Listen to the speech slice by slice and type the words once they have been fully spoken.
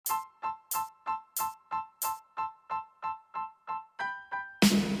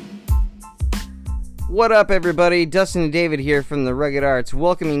What up, everybody? Dustin and David here from the Rugged Arts,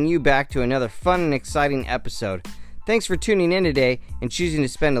 welcoming you back to another fun and exciting episode. Thanks for tuning in today and choosing to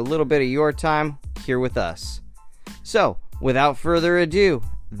spend a little bit of your time here with us. So, without further ado,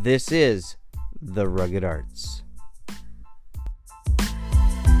 this is the Rugged Arts.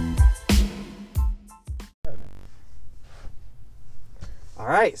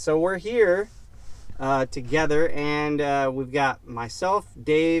 Alright, so we're here together, and we've got myself,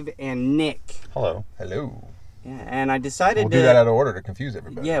 Dave, and Nick. Hello. Hello. Yeah, and I decided we'll do that out of order to confuse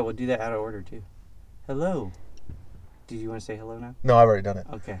everybody. Yeah, we'll do that out of order too. Hello. Do you want to say hello now? No, I've already done it.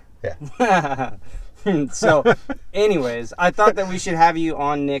 Okay. Yeah. So, anyways, I thought that we should have you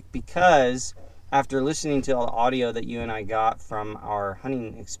on, Nick, because after listening to all the audio that you and I got from our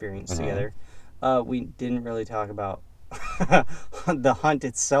hunting experience together, we didn't really talk about the hunt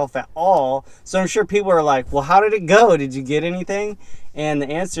itself at all. So I'm sure people are like, well, how did it go? Did you get anything? And the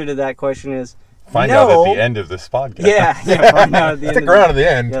answer to that question is find out at the end of this podcast. Yeah, find out at the end. Stick around to the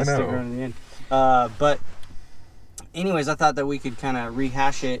end. Yeah, stick around to the end. But anyways, I thought that we could kind of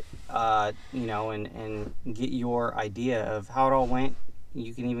rehash it, and get your idea of how it all went.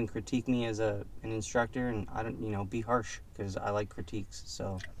 You can even critique me as an instructor, and I don't, be harsh, because I like critiques.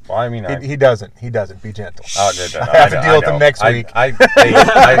 So. Well, I mean, he doesn't. He doesn't. Be gentle. I have to deal with him next week. I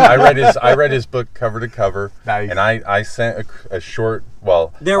read his book cover to cover, nice. And I sent a short.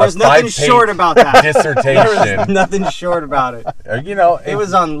 Well, there was nothing short about that dissertation. There was nothing short about it. It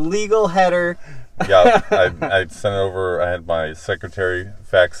was on legal header. Yeah, I sent it over. I had my secretary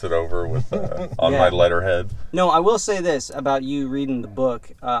fax it over with on my letterhead. No, I will say this about you reading the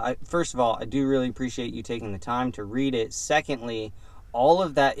book. First of all, I do really appreciate you taking the time to read it. Secondly, all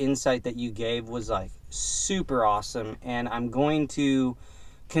of that insight that you gave was like super awesome, and I'm going to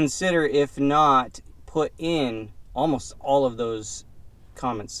consider, if not, put in almost all of those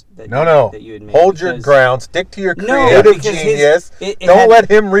comments that you had made. Hold your ground. Stick to your creative genius. Don't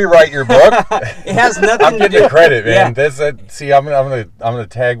let him rewrite your book. It has nothing. I'm getting credit, man. Yeah. See, I'm gonna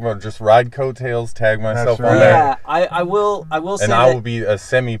tag just ride coattails. Tag myself on there. Yeah, I will. Say and I will be a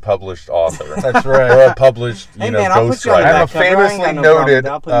semi-published author. That's right. Or a published, ghostwriter. I'm a famously noted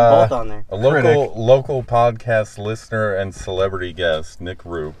I'll put both on there. A local podcast listener and celebrity guest, Nick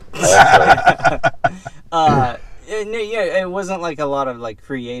Roop. It wasn't like a lot of like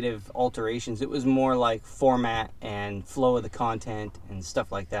creative alterations. It was more like format and flow of the content and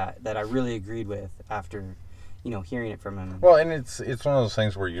stuff like that I really agreed with after, hearing it from him. Well, and it's one of those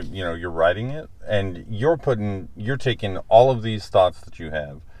things where you're writing it and you're taking all of these thoughts that you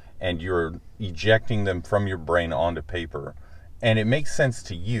have and you're ejecting them from your brain onto paper, and it makes sense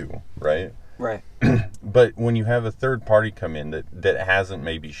to you, right? Right. But when you have a third party come in that hasn't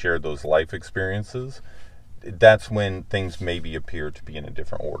maybe shared those life experiences, that's when things maybe appear to be in a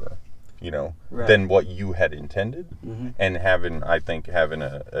different order, than what you had intended. Mm-hmm. And having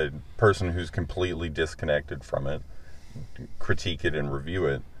a person who's completely disconnected from it critique it and review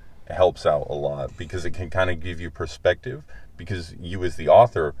it helps out a lot, because it can kind of give you perspective, because you as the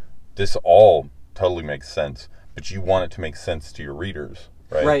author, this all totally makes sense, but you want it to make sense to your readers,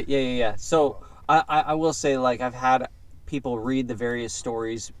 right? Right, yeah. So I will say, like, I've had people read the various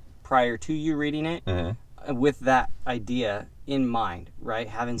stories prior to you reading it, with that idea in mind, right?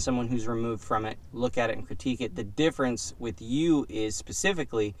 Having someone who's removed from it look at it and critique it. The difference with you is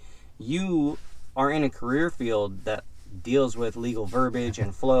specifically you are in a career field that deals with legal verbiage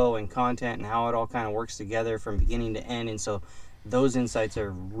and flow and content and how it all kind of works together from beginning to end, and so those insights are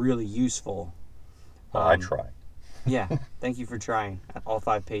really useful. Well, I try. Yeah, thank you for trying. All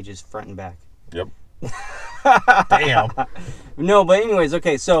 5 pages, front and back. Yep. Damn. No, but anyways,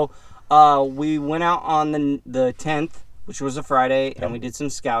 okay, so we went out on the 10th, which was a Friday, and we did some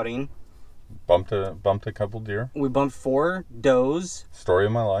scouting. Bumped a couple deer. We bumped 4 does. Story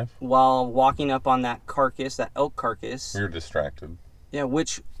of my life. While walking up on that elk carcass. We were distracted. Yeah,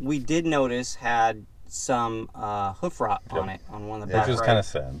 which we did notice had some hoof rot on it, on one of the back. Which is kind of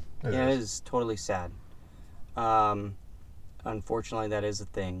sad. It is totally sad. Unfortunately, that is a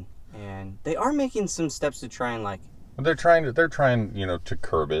thing, and they are making some steps to try and They're trying, to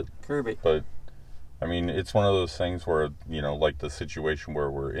curb it. But, I mean, it's one of those things where, like the situation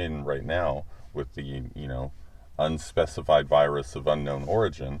where we're in right now with the, unspecified virus of unknown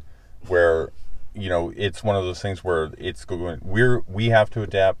origin, where, it's one of those things where it's going, we have to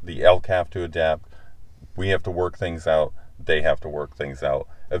adapt, the elk have to adapt, we have to work things out, they have to work things out.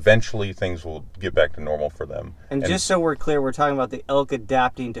 Eventually, things will get back to normal for them. And just so we're clear, we're talking about the elk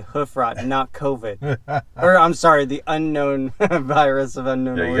adapting to hoof rot, not COVID. Or, I'm sorry, the unknown virus of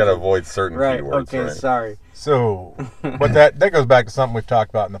unknown origin. You got to avoid certain keywords. Okay, sorry. So, but that goes back to something we've talked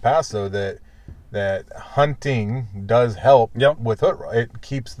about in the past, though, that that hunting does help with hoof rot. It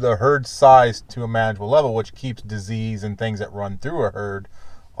keeps the herd size to a manageable level, which keeps disease and things that run through a herd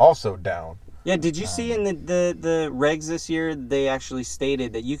also down. Yeah, did you see in the regs this year, they actually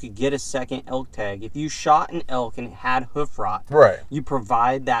stated that you could get a second elk tag. If you shot an elk and it had hoof rot, right, you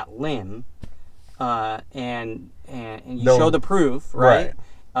provide that limb, and you show the proof, right?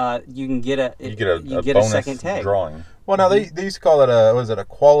 You can get a second tag. Drawing. Well, now they used to call it a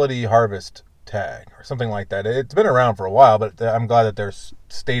quality harvest tag or something like that. It's been around for a while, but I'm glad that they're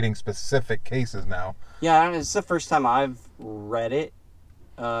stating specific cases now. Yeah, it's the first time I've read it.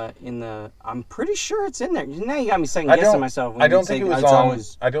 I'm pretty sure it's in there. Now you got me second guessing myself. I don't think it was on.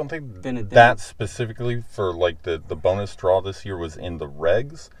 I don't think that specifically for like the bonus draw this year was in the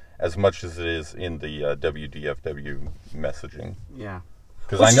regs as much as it is in the WDFW messaging. Yeah,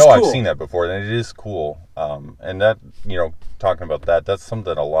 because I know I've seen that before, and it is cool. And that, talking about that, that's something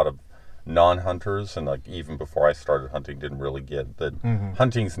that a lot of non-hunters and like even before I started hunting didn't really get. That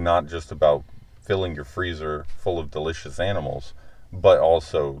hunting's not just about filling your freezer full of delicious animals, but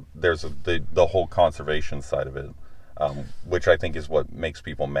also there's the whole conservation side of it, which I think is what makes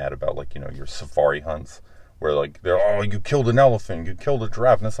people mad about, like, your safari hunts, where like you killed an elephant, you killed a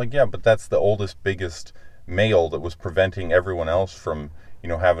giraffe, and it's like, yeah, but that's the oldest, biggest male that was preventing everyone else from,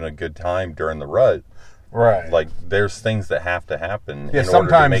 having a good time during the rut. Right. Like, there's things that have to happen. Yeah,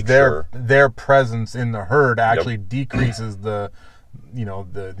 sometimes their presence in the herd actually decreases the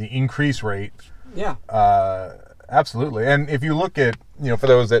increase rate. Yeah. Absolutely. And if you look at, for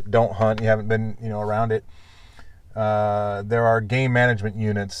those that don't hunt, you haven't been, around it, there are game management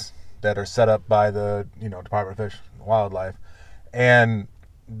units that are set up by the, Department of Fish and Wildlife, and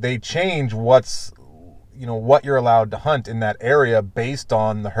they change what you're allowed to hunt in that area based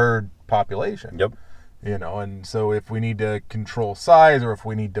on the herd population. Yep. And so if we need to control size or if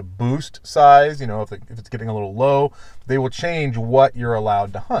we need to boost size, if it's getting a little low, they will change what you're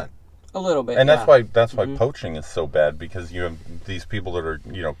allowed to hunt. A little bit, and that's why poaching is so bad, because you have these people that are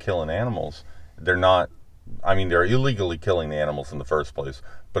killing animals. They're not. I mean, they're illegally killing the animals in the first place,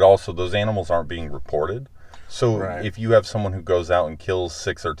 but also those animals aren't being reported. So if you have someone who goes out and kills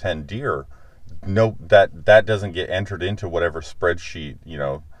 6 or 10 deer, that doesn't get entered into whatever spreadsheet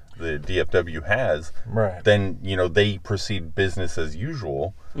the DFW has. Right. Then they proceed business as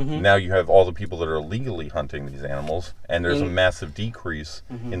usual. Now you have all the people that are illegally hunting these animals, and there's a massive decrease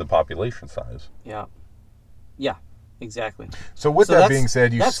in the population size. Yeah. Yeah, exactly. So with that being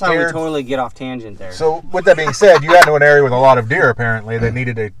said, that's how we totally get off tangent there. So with that being said, you got into an area with a lot of deer apparently that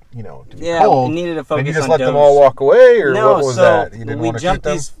needed to be pulled. We needed to focus on does. You just let them all walk away, or what was that? You didn't want to shoot them? We jumped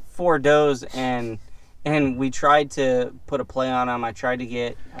these 4 does and we tried to put a play on them. I tried to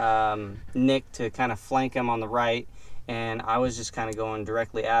get Nick to kind of flank him on the right, and I was just kind of going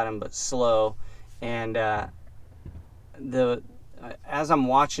directly at him, but slow. And as I'm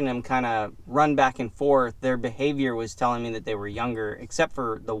watching them kind of run back and forth, their behavior was telling me that they were younger, except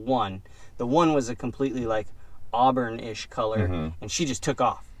for the one. The one was a completely like auburn-ish color, and she just took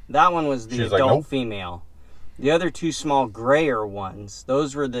off. That one was the adult female. The other 2 small grayer ones,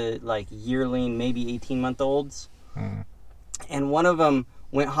 those were the like yearling, maybe 18-month-olds. And one of them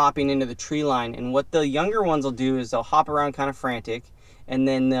went hopping into the tree line. And what the younger ones will do is they'll hop around kind of frantic, and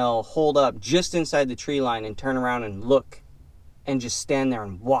then they'll hold up just inside the tree line and turn around and look and just stand there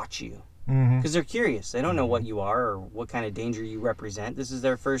and watch you. Because they're curious. They don't know what you are or what kind of danger you represent. This is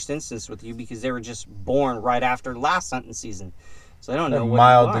their first instance with you because they were just born right after last hunting season. So they don't know what you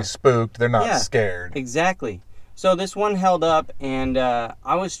are. Mildly spooked. They're not scared. Exactly. So this one held up, and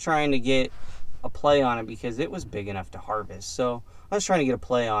I was trying to get a play on it because it was big enough to harvest. So I was trying to get a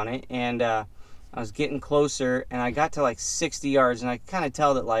play on it, and I was getting closer, and I got to like 60 yards, and I kind of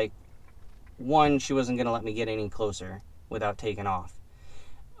tell that like, one, she wasn't going to let me get any closer without taking off.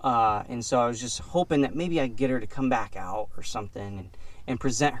 And so I was just hoping that maybe I'd get her to come back out or something and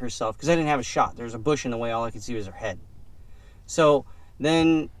present herself, because I didn't have a shot. There was a bush in the way. All I could see was her head. So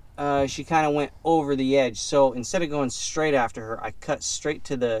then she kind of went over the edge. So instead of going straight after her, I cut straight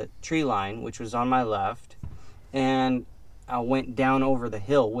to the tree line, which was on my left, and I went down over the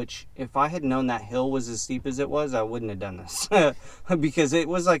hill, which if I had known that hill was as steep as it was, I wouldn't have done this. Because it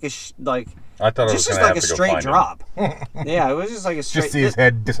was like I thought it was just like a straight drop. Yeah, it was just like a straight. Just see his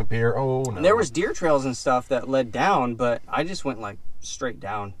head disappear. Oh no. There was deer trails and stuff that led down, but I just went like straight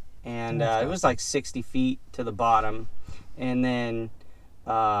down, and it was like 60 feet to the bottom, and then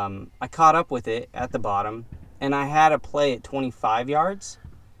I caught up with it at the bottom, and I had a play at 25 yards.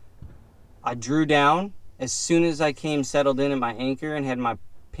 I drew down. As soon as I came settled in at my anchor and had my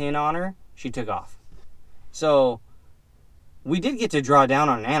pin on her, she took off. So we did get to draw down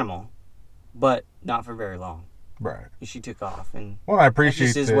on an animal, but not for very long. Right. She took off, and well, I appreciate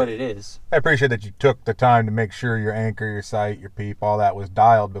that just is what it is. I appreciate that you took the time to make sure your anchor, your sight, your peep, all that was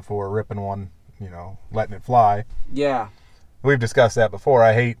dialed before ripping one, letting it fly. Yeah. We've discussed that before.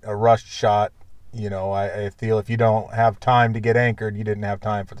 I hate a rushed shot. I feel if you don't have time to get anchored, you didn't have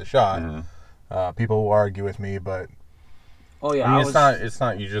time for the shot. Mm-hmm. People will argue with me, but oh yeah, I mean, it's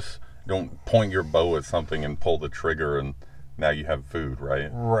not you just don't point your bow at something and pull the trigger and now you have food, right?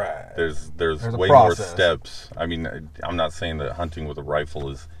 Right. There's way more steps. I mean, I'm not saying that hunting with a rifle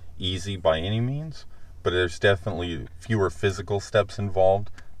is easy by any means, but there's definitely fewer physical steps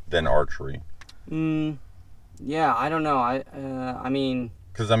involved than archery. Yeah, I don't know. I mean...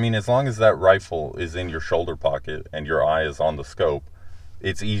 Because, as long as that rifle is in your shoulder pocket and your eye is on the scope,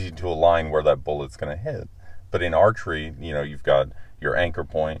 it's easy to align where that bullet's going to hit. But in archery, you've got your anchor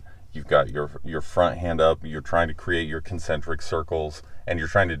point, you've got your front hand up, you're trying to create your concentric circles, and you're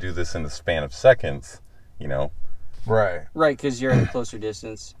trying to do this in the span of seconds, Right. Right, because you're at a closer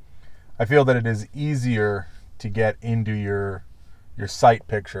distance. I feel that it is easier to get into your sight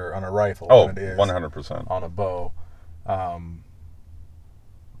picture on a rifle than it is 100% on a bow.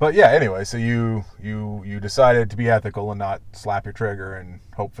 But yeah, anyway, so you decided to be ethical and not slap your trigger and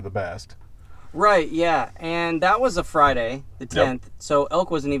hope for the best. Right, yeah. And that was a Friday, the 10th. Yep. So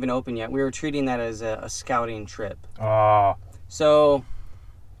elk wasn't even open yet. We were treating that as a scouting trip. Ah. So,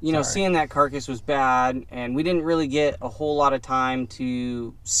 seeing that carcass was bad, and we didn't really get a whole lot of time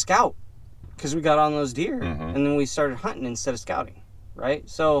to scout because we got on those deer, and then we started hunting instead of scouting, right?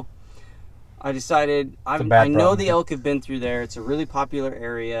 So I decided, I know the elk have been through there. It's a really popular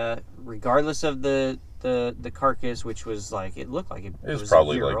area, regardless of the carcass, which was like, it looked like it was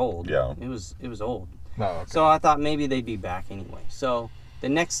probably a year old. Yeah. It was old. Oh, okay. So I thought maybe they'd be back anyway. So the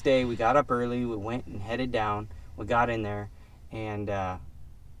next day we got up early, we went and headed down, we got in there, and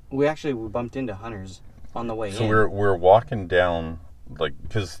we bumped into hunters on the way in. So we're walking down,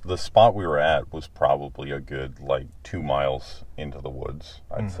 because the spot we were at was probably a good 2 miles into the woods,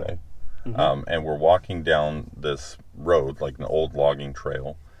 I'd say. Mm-hmm. And we're walking down this road, like an old logging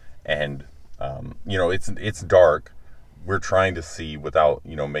trail, and it's dark. We're trying to see without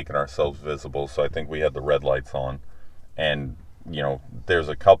making ourselves visible. So I think we had the red lights on, and there's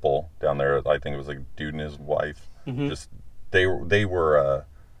a couple down there. I think it was a dude and his wife. Mm-hmm. Just they were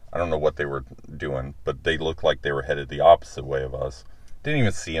I don't know what they were doing, but they looked like they were headed the opposite way of us. Didn't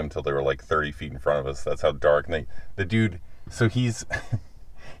even see them till they were 30 feet in front of us. That's how dark. And the dude, so he's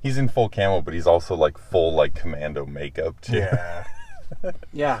he's in full camo, but he's also full commando makeup too. Yeah.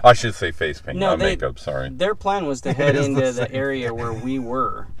 Yeah. I should say face paint, not makeup. Sorry. Their plan was to head into the area where we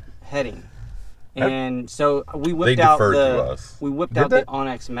were heading, and so we whipped out the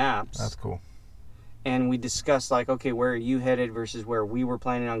Onyx maps. That's cool. And we discussed okay, where are you headed versus where we were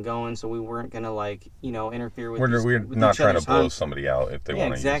planning on going, so we weren't gonna interfere with. We're not trying to blow somebody out if they want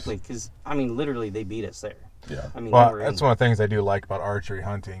to. Exactly, because literally they beat us there. Yeah. That's one of the things I do like about archery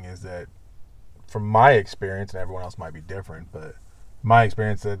hunting is that, from my experience, and everyone else might be different, but my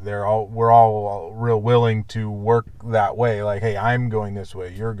experience that we're all real willing to work that way. Hey, I'm going this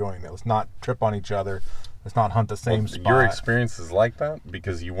way, you're going that. Let's not trip on each other. Let's not hunt the same spot. Your experience is like that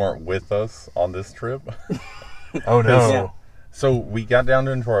because you weren't with us on this trip. Oh no. Yeah. So we got down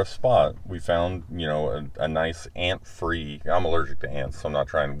into our spot. We found, a nice ant-free. I'm allergic to ants, so I'm not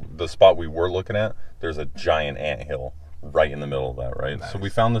trying. The spot we were looking at, there's a giant ant hill right in the middle of that, right? Nice. So we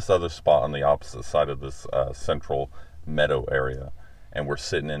found this other spot on the opposite side of this central meadow area, and we're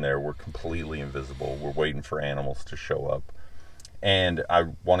sitting in there. We're completely invisible. We're waiting for animals to show up, and I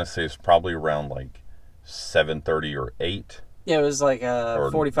want to say it's probably around 7:30 or 8. Yeah, it was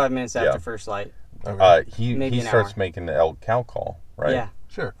 45 minutes after first light. Okay. He starts making the elk cow call, right? Yeah,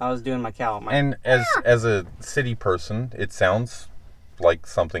 sure. I was doing my cow. And as a city person, it sounds like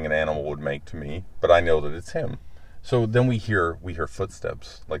something an animal would make to me, but I know that it's him. So then we hear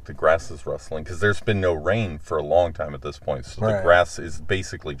footsteps, the grass is rustling, because there's been no rain for a long time at this point, so the grass is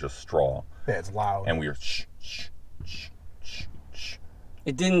basically just straw. Yeah, it's loud. And we hear shh, shh, shh, shh, shh.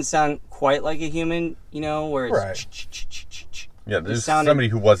 It didn't sound quite like a human, where it's right. Yeah, there's somebody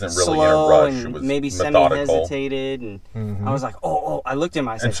who wasn't really in a rush. And it was maybe methodical. semi-hesitated, and I was like, oh, I looked at him,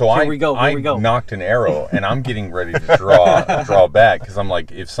 I said, and so here we go. I knocked an arrow, and I'm getting ready to draw back, because I'm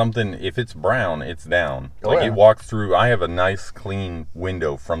like, if it's brown, it's down. It walked through. I have a nice, clean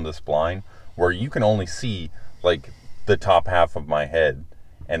window from this blind where you can only see, the top half of my head,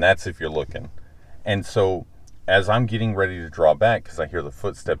 and that's if you're looking. And so, as I'm getting ready to draw back, because I hear the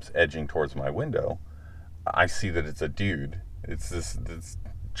footsteps edging towards my window, I see that it's a dude. It's this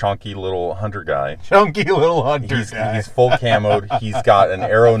chunky little hunter guy. Chunky little hunter guy. He's full camoed. He's got an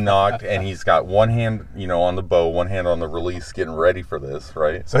arrow nocked, and he's got one hand, on the bow, one hand on the release, getting ready for this,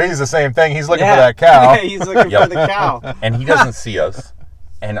 right? So he's the same thing. He's looking for that cow. Yeah, he's looking for the cow. And he doesn't see us.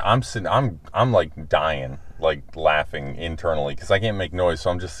 And I'm sitting, I'm like dying, like laughing internally because I can't make noise. So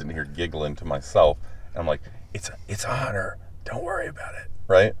I'm just sitting here giggling to myself. And I'm like, it's a hunter. Don't worry about it,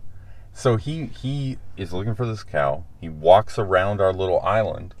 right? So he is looking for this cow. He walks around our little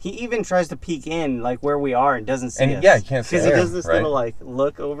island. He even tries to peek in, like where we are, and doesn't see us. Yeah, he can't see us. Because he does this right? little like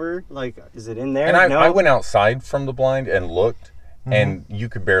look over, like, is it in there? And no. I went outside from the blind and looked, and you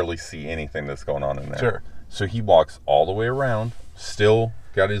could barely see anything that's going on in there. Sure. So he walks all the way around, still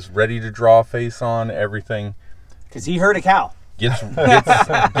got his ready to draw face on, everything. Because he heard a cow. Gets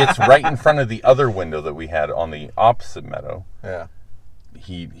right in front of the other window that we had on the opposite meadow. Yeah.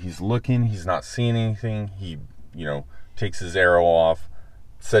 He's looking, he's not seeing anything. He, takes his arrow off,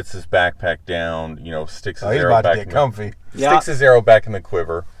 sets his backpack down, sticks his arrow back. He's about to get comfy. Sticks his arrow back in the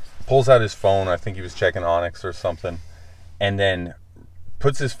quiver, pulls out his phone. I think he was checking Onyx or something, and then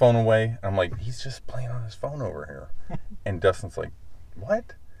puts his phone away. And I'm like, he's just playing on his phone over here. And Dustin's like,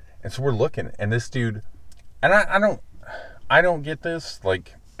 what? And so we're looking, and this dude, and I don't get this.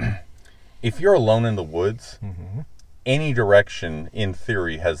 Like, if you're alone in the woods, any direction, in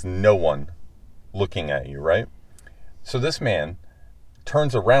theory, has no one looking at you, right? So this man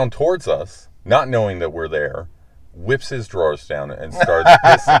turns around towards us, not knowing that we're there, whips his drawers down and starts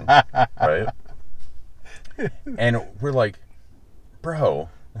pissing, right? And we're like, bro.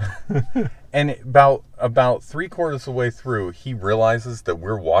 And about 3/4 of the way through, he realizes that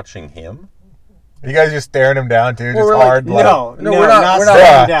we're watching him. You guys just staring him down too, just We're hard. like, no, we're not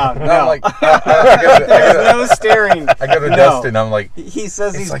staring down. No, I'm like, there's no staring. I go to Dustin. I'm like, he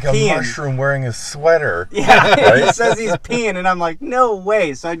says he's like peeing. a mushroom wearing a sweater. Yeah, right? He says he's peeing, and I'm like, no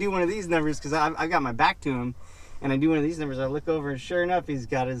way. So I do one of these numbers because I got my back to him, and I do one of these numbers. I look over, and sure enough, he's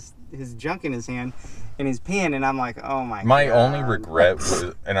got his junk in his hand, and he's peeing, and I'm like, oh my god. My only regret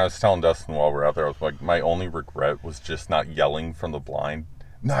was, and I was telling Dustin while we were out there, I was like, my only regret was just not yelling from the blind.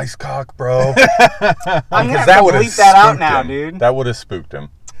 Nice cock, bro. I'm gonna have to bleep that out now, dude. That would have spooked him.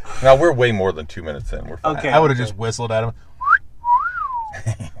 Now we're way more than 2 minutes in. We're fine. Okay. I would have just whistled at him.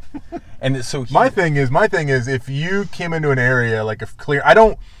 And so my thing is, if you came into an area like a clear, I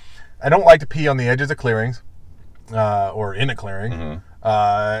don't like to pee on the edges of clearings, or in a clearing,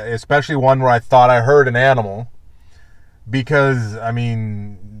 especially one where I thought I heard an animal, because I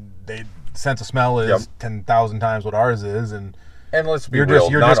mean, they sense of smell is 10,000 times what ours is, and let's be you're real,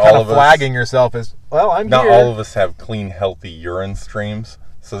 just kind of flagging yourself as, well, I'm not here. Not all of us have clean, healthy urine streams,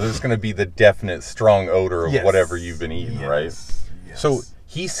 so there's going to be the definite strong odor of whatever you've been eating, right? Yes. So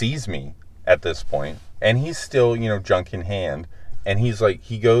he sees me at this point, and he's still, junk in hand, and he's like,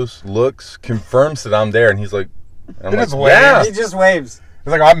 he goes, looks, confirms that I'm there, and he's like, He just waves. It's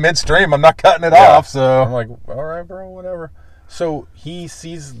like, I'm midstream, I'm not cutting it off, so I'm like, all right, bro, whatever. So he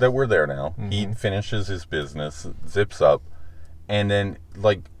sees that we're there now. He finishes his business, zips up. And then,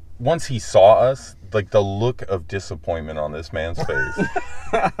 like, once he saw us, like, the look of disappointment on this man's face.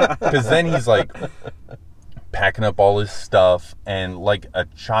 Because then he's, like, packing up all his stuff. And, like, a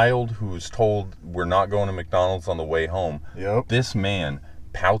child who's told we're not going to McDonald's on the way home. Yep. This man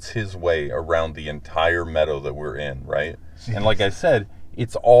pouts his way around the entire meadow that we're in, right? Jeez. And like I said,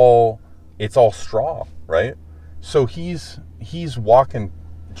 it's all straw, right? So he's walking,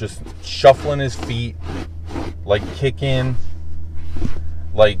 just shuffling his feet, like, kicking,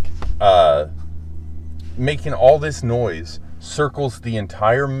 like, making all this noise, circles the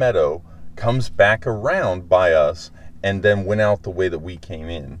entire meadow, comes back around by us, and then went out the way that we came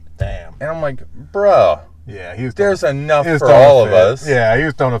in. Damn. And I'm like, bruh. Yeah, there's enough for all of us. Yeah, he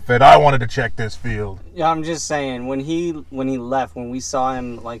was throwing a fit. I wanted to check this field. Yeah, I'm just saying, when he left, when we saw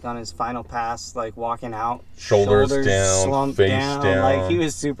him, like, on his final pass, like, walking out, shoulders down, slumped face down, like, he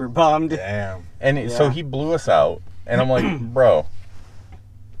was super bummed. Damn. And so he blew us out, and I'm like, bro,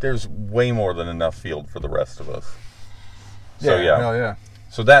 there's way more than enough field for the rest of us. So yeah.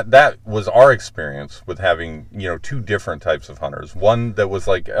 So that was our experience with having, two different types of hunters. One that was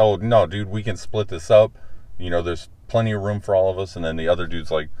like, oh no, dude, we can split this up. There's plenty of room for all of us. And then the other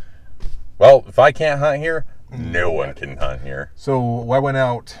dude's like, well, if I can't hunt here, no one can hunt here. So I went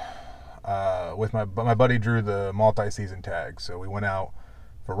out with my buddy drew the multi-season tag. So we went out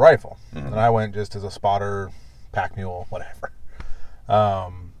for rifle, and I went just as a spotter, pack mule, whatever.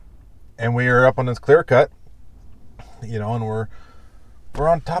 And we were up on this clear cut, and we're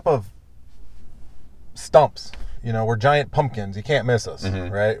on top of stumps. We're giant pumpkins. You can't miss us,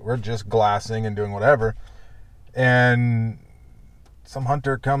 right? We're just glassing and doing whatever. And some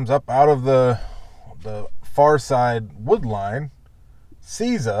hunter comes up out of the far side wood line,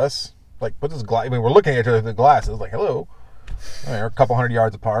 sees us, like puts his glass. I mean, we're looking at each other through the glasses, like hello. We're a couple 100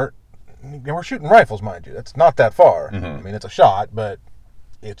 yards apart, and we're shooting rifles, mind you. That's not that far. I mean, it's a shot, but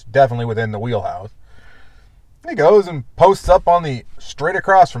it's definitely within the wheelhouse. He goes and posts up on the straight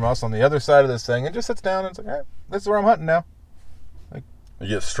across from us on the other side of this thing, and just sits down and is like, all right, this is where I'm hunting now. You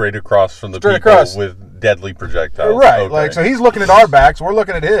get straight across from the Straight people across. with deadly projectiles. Right, Okay. like, so he's looking at our backs, we're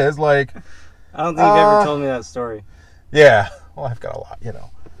looking at his, like... I don't think you've ever told me that story. Yeah, well, I've got a lot, you know.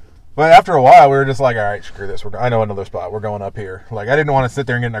 But after a while, we were just like, all right, screw this. I know another spot. We're going up here. Like, I didn't want to sit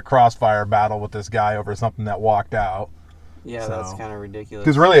there and get in a crossfire battle with this guy over something that walked out. Yeah, that's kind of ridiculous.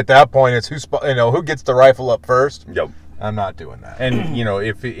 Because really, at that point, it's who gets the rifle up first. Yep. I'm not doing that. And you know,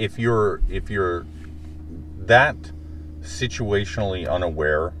 if you're that situationally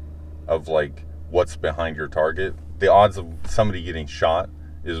unaware of like what's behind your target, the odds of somebody getting shot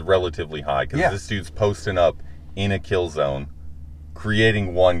is relatively high because this dude's posting up in a kill zone,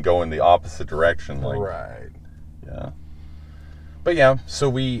 creating one going the opposite direction. Like, right. Yeah. But yeah, so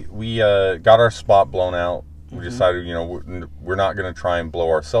we got our spot blown out. We decided, you know, we're not going to try and blow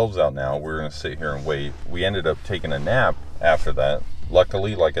ourselves out now. We're going to sit here and wait. We ended up taking a nap after that.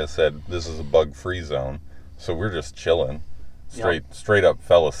 Luckily, like I said, this is a bug-free zone, so we're just chilling. Straight up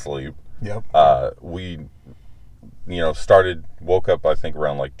fell asleep. Yep. We, you know, woke up I think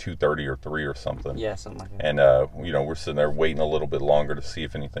around like 2:30 or 3 or something. Yeah, something like that. And you know, we're sitting there waiting a little bit longer to see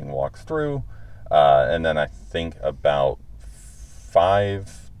if anything walks through. And then I think about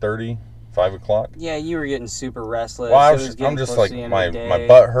 5:30. 5 o'clock. Yeah, you were getting super restless. Well, I'm just like my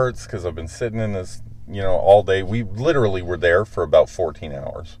butt hurts because I've been sitting in this, you know, all day. We literally were there for about 14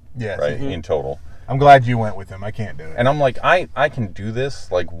 hours. Yes. Right, in total. I'm glad you went with him. I can't do it. And I'm like, I can do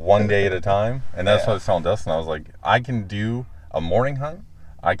this like one day at a time. And that's what I was telling Dustin. I was like, I can do a morning hunt.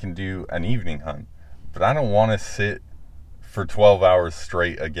 I can do an evening hunt. But I don't want to sit for 12 hours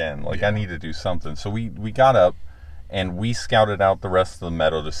straight again. Like, I need to do something. So we got up. And we scouted out the rest of the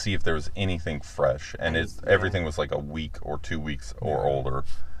meadow to see if there was anything fresh. And everything was like a week or 2 weeks or older.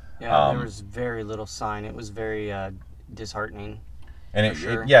 Yeah, there was very little sign. It was very disheartening. And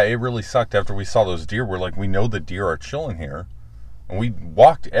it really sucked after we saw those deer. We're like, we know the deer are chilling here. And we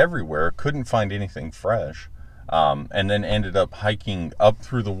walked everywhere, couldn't find anything fresh. And then ended up hiking up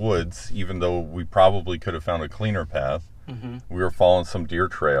through the woods, even though we probably could have found a cleaner path. We were following some deer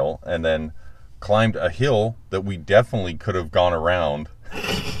trail. And then climbed a hill that we definitely could have gone around.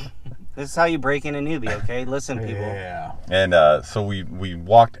 This is how you break in a newbie, okay? Listen, people. Yeah. And so we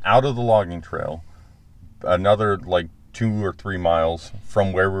walked out of the logging trail, another like 2 or 3 miles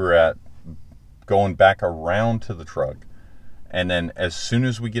from where we were at, going back around to the truck. And then as soon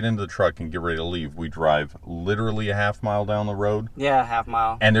as we get into the truck and get ready to leave, we drive literally a half mile down the road. Yeah, half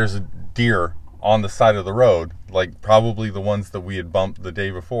mile. And there's a deer on the side of the road, like probably the ones that we had bumped the day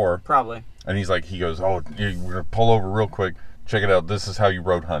before. Probably. And he goes, oh, we're going to pull over real quick. Check it out. This is how you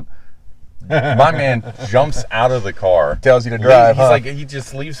road hunt. My man jumps out of the car. Tells you to drive, He's like, he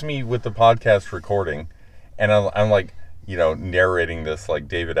just leaves me with the podcast recording. And I'm like, you know, narrating this like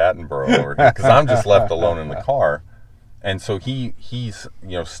David Attenborough over here. Because I'm just left alone in the car. And so he's,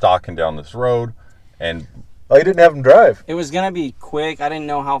 you know, stalking down this road. And oh, you didn't have him drive? It was going to be quick. I didn't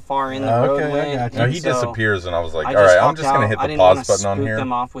know how far in the road went. No, he disappears, and I was like, all right, I'm just going to hit the pause button on here. I didn't want to spook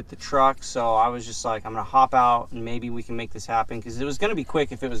them off with the truck, so I was just like, I'm going to hop out, and maybe we can make this happen, because it was going to be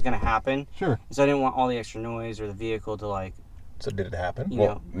quick if it was going to happen. Sure. So I didn't want all the extra noise or the vehicle to, like... So did it happen?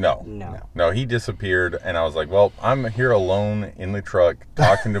 Well, no, he disappeared, and I was like, well, I'm here alone in the truck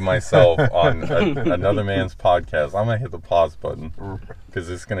talking to myself on another man's podcast. I'm going to hit the pause button, because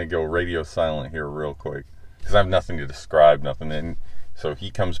it's going to go radio silent here real quick. Because I have nothing to describe, nothing. And so he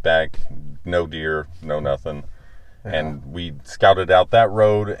comes back, no deer, no nothing. Yeah. And we scouted out that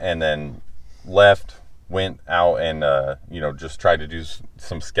road and then left, went out and, you know, just tried to do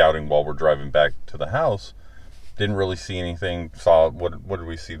some scouting while we're driving back to the house. Didn't really see anything. Saw, what did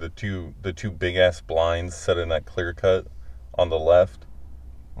we see? The two big-ass blinds set in that clear cut on the left.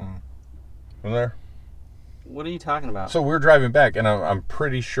 From there. What are you talking about? So we're driving back, and I'm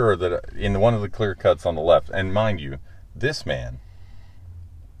pretty sure that in one of the clear cuts on the left, and mind you, this man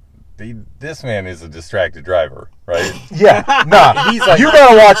is a distracted driver, right? Yeah, nah. He's like, you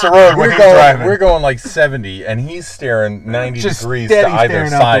gotta watch the road when he's driving. We're going like 70, and he's staring 90 just degrees to either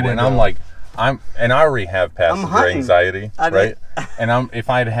side, and I'm like, and I already have passenger anxiety, right? And if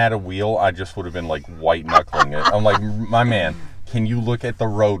I'd had a wheel, I just would have been like white knuckling it. I'm like, my man, can you look at the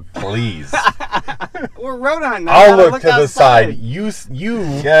road, please? We're road hunting. I'll look to the outside. side. You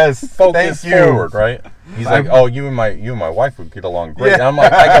Yes, focus thank you. forward, right? He's like, oh, you and my wife would get along great. And I'm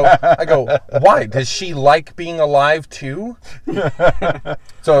like, I go, why? Does she like being alive too?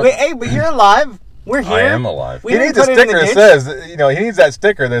 So Wait, hey, but you're alive. We're here. I am alive. We He didn't needs a put it in sticker the that ditch. says, he needs that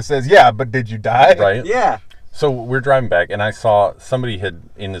sticker that says, yeah, but did you die? Right? Yeah. So we're driving back, and I saw somebody had,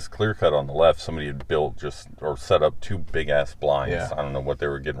 in this clear cut on the left, somebody had built or set up 2 big-ass blinds. Yeah. I don't know what they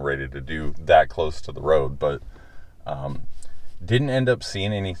were getting ready to do that close to the road, but didn't end up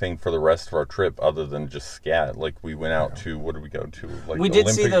seeing anything for the rest of our trip other than just scat. Like, we went out to, what did we go to? Like We did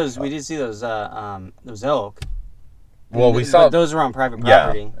see Olympic- those. We did see those elk. Well, we But saw... those were on private Yeah,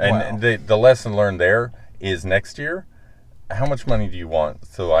 property. and the lesson learned there is next year, how much money do you want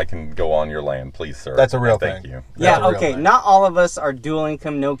so I can go on your land, please, sir? That's a real Thank thing. you. Yeah, That's a real okay. thing. Not all of us are dual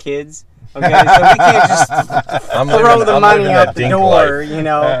income, no kids. Okay, so we can't just I'm throw living- the I'm money living out that the dink door, life. you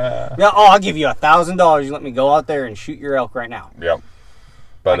know. Yeah, oh, I'll give you $1,000. You let me go out there and shoot your elk right now. Yep.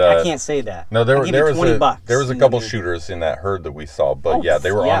 But I can't say that. no, I'll there give you was $20. there was a You couple know, shooters in that herd that we saw, but Oh, yeah,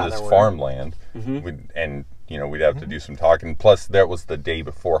 they were yeah, on this there were. farmland, Mhm. and we'd have to do some talking. Plus, that was the day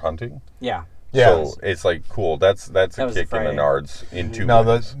before hunting, Yeah. Yeah. so it's like cool. That's a That was kick in the Friday. nards in 2 No,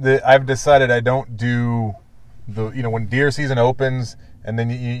 minutes. I've decided I don't do when deer season opens and then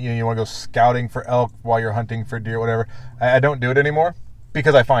you want to go scouting for elk while you're hunting for deer, whatever. I don't do it anymore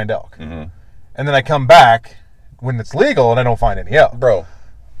because I find elk, Mm-hmm. and then I come back when it's legal and I don't find any elk. Bro,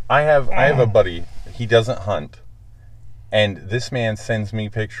 I have a buddy. He doesn't hunt, and this man sends me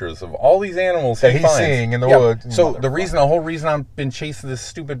pictures of all these animals That he he's finds. seeing in the woods. So the whole reason I've been chasing this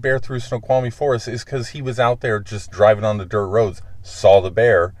stupid bear through Snoqualmie Forest is because he was out there just driving on the dirt roads, saw the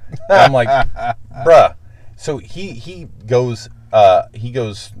bear, and I'm like, bruh. So he goes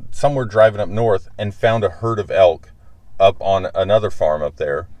somewhere driving up north and found a herd of elk up on another farm up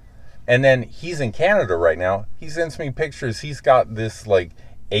there. And then he's in Canada right now. He sends me pictures. He's got this like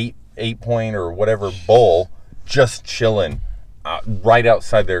 8-point or whatever bull just chilling right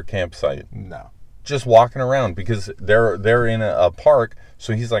outside their campsite, No. just walking around because they're in a park.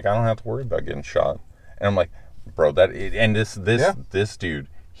 So he's like, I don't have to worry about getting shot. And I'm like, bro, this dude,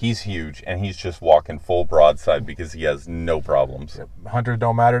 he's huge, and he's just walking full broadside because he has no problems. Yep. Hunters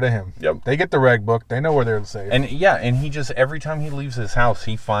don't matter to him. Yep. They get the reg book. They know where they're safe. And yeah, and he just, every time he leaves his house,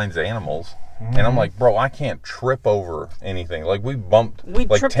 he finds animals. Mm-hmm. And I'm like, bro, I can't trip over anything. Like, we bumped We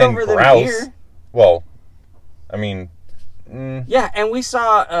like tripped 10 over the grouse. deer. Well, I mean, Yeah, and we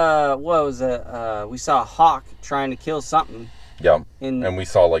saw what was it? We saw a hawk trying to kill something. yeah. In- And we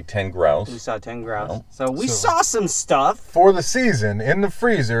saw like 10 grouse. We saw 10 grouse. No. So we So- saw some stuff. For the season, in the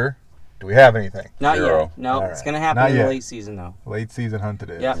freezer, do we have anything? Not 0. yet. No, All it's right. gonna happen Not in the yet. late season though. Late season hunt it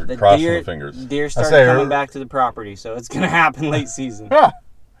is. Yeah, We're the crossing deer, the fingers. deer started say, coming back to the property, so it's gonna happen late season. Ah,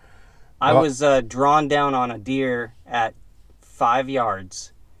 I Well- was drawn down on a deer at 5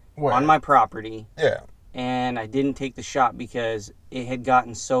 yards where? on my property, Yeah. and I didn't take the shot because it had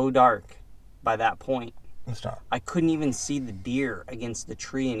gotten so dark by that point. It's not. I couldn't even see the deer against the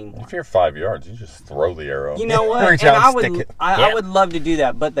tree anymore. If you're 5 yards, you just throw the arrow. You know what? Reach And out I and would, stick it. I would love to do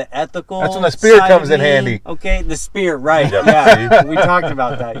that, but the ethical. That's when the spear side comes of in me- handy. Okay, the spear, right? Yep, Yeah, we talked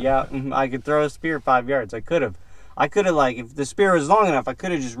about that. Yeah, I could throw a spear 5 yards. I could have, like, if the spear was long enough, I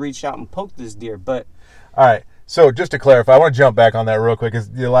could have just reached out and poked this deer. But All right. So just to clarify, I want to jump back on that real quick because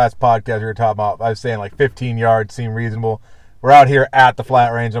the last podcast we were talking about, I was saying like 15 yards seemed reasonable. We're out here at the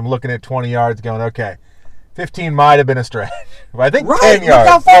flat range. I'm looking at 20 yards going, okay, 15 might have been a stretch. But I think 10 look yards.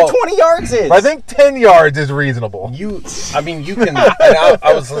 how far Well, 20 yards is. But I think 10 yards is reasonable. You can. And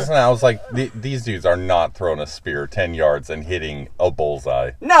I was listening. I was like, these dudes are not throwing a spear 10 yards and hitting a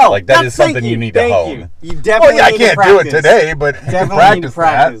bullseye. no, like that is something you need to Thank hone. You Well, definitely. yeah, I need can't to do it practice. today, but you can Definitely need to practice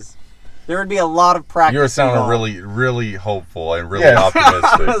practice. There would be a lot of practice. You were sounding involved. really, really hopeful and really Yes. I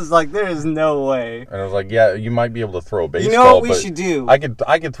optimistic. was like, there is no way. And I was like, yeah, you might be able to throw a baseball. You know what we but should do? I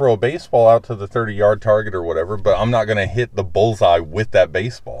could throw a baseball out to the 30-yard target or whatever, but I'm not going to hit the bullseye with that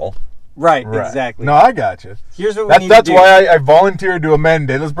baseball. Right, Right. exactly. No, I got you. Here's what we That's need that's to do. why I volunteered to amend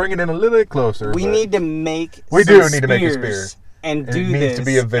it. Let's bring it in a little bit closer. We but- need to make. We some do need to make a spears spear. and And do it needs this to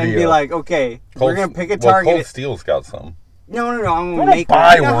be a and be video. like, okay, we're gonna pick a Well, target. Cold Steel's got some. No, I'm gonna Don't make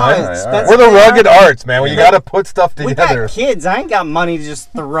buy You know how one. expensive All right. We're the they are? rugged arts, man. Well, you got to put stuff We together. got kids. I ain't got money to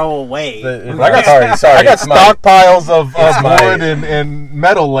just throw away. The- I got, Sorry, I got it's my- stockpiles of it's my- wood and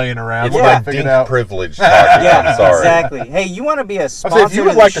metal laying around. It's We're my gonna figure it dink out. privilege talking. Yeah, I'm sorry. exactly. Hey, you want to be a say, sponsor if you to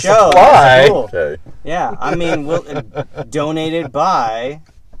would the like to show? supply- That's cool. Okay. Yeah, I mean, donated by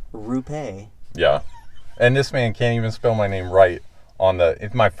Rupe. Yeah. And this man can't even spell my name right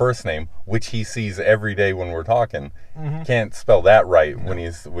it's my first name, which he sees every day when we're talking. Can't spell that right when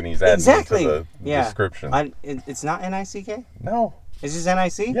he's adding Exactly. to the description. It's not N-I-C-K? No. It's just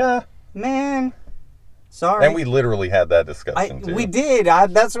N-I-C? Yeah. Man. Sorry. And we literally had that discussion too. We did.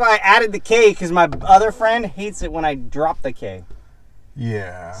 That's why I added the K, because my other friend hates it when I drop the K.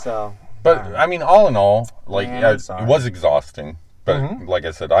 Yeah. So. But I mean, all in all, like it was exhausting. But like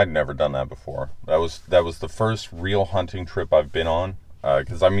I said, I'd never done that before. That was the first real hunting trip I've been on.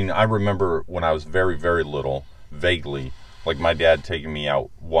 Because I mean, I remember when I was very, very little, vaguely, like my dad taking me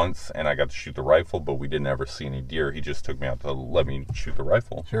out once, and I got to shoot the rifle, but we didn't ever see any deer. He just took me out to let me shoot the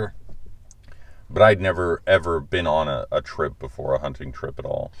rifle. Sure. But I'd never ever been on a trip before, a hunting trip at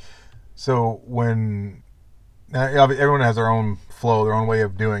all. So now, everyone has their own flow, their own way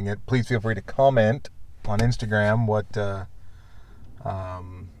of doing it. Please feel free to comment on Instagram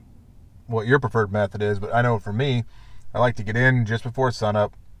what your preferred method is. But I know for me, I like to get in just before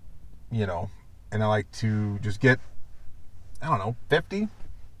sunup, and I like to just get, 50,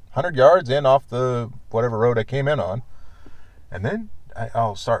 100 yards in off the whatever road I came in on. And then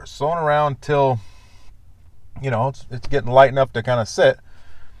I'll start slowing around till, it's getting light enough to kind of sit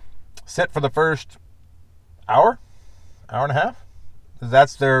for the first hour and a half.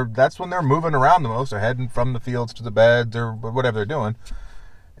 That's when they're moving around the most. They're heading from the fields to the beds or whatever they're doing.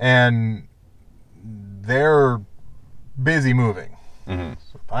 And they're busy moving. So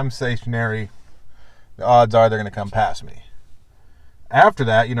if I'm stationary, the odds are they're going to come past me. After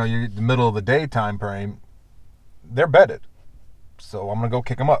that, you're in the middle of the daytime frame, they're bedded. So I'm going to go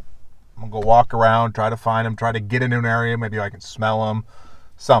kick them up. I'm going to go walk around, try to find them, try to get into an area. Maybe I can smell them,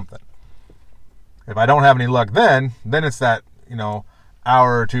 something. If I don't have any luck then it's that,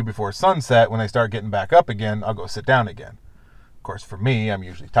 hour or two before sunset when they start getting back up again, I'll go sit down again. Of course, for me, I'm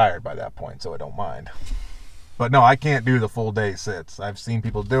usually tired by that point, so I don't mind. But no, I can't do the full day sits. I've seen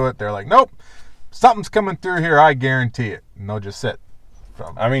people do it. They're like, nope, something's coming through here, I guarantee it. And they'll just sit.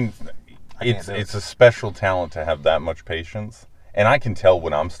 I mean, it's a special talent to have that much patience. And I can tell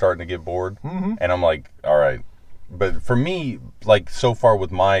when I'm starting to get bored. And I'm like, all right. But for me, like so far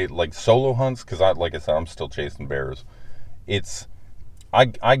with my like solo hunts, because like I said, I'm still chasing bears. It's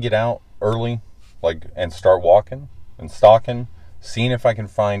I get out early, and start walking and stalking, seeing if I can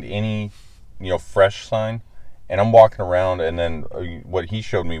find any, fresh sign. And I'm walking around, and then what he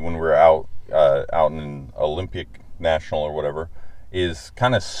showed me when we were out in Olympic National or whatever is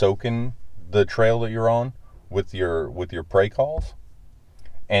kind of soaking the trail that you're on with your prey calls,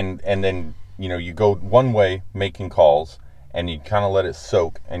 and then you go one way making calls, and you kind of let it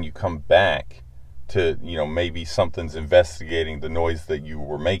soak, and you come back to maybe something's investigating the noise that you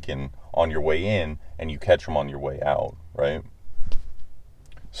were making on your way in, and you catch them on your way out, right?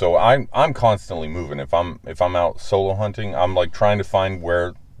 So I'm constantly moving. If I'm out solo hunting, I'm like trying to find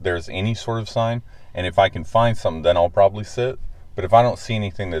where there's any sort of sign, and if I can find something, then I'll probably sit. But if I don't see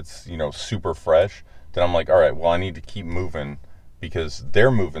anything that's super fresh, then I'm like, all right, well, I need to keep moving because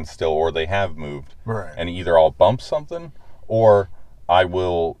they're moving still, or they have moved, right? And either I'll bump something, or I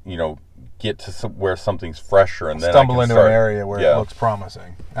will get to where something's fresher, and then stumble into an area where it looks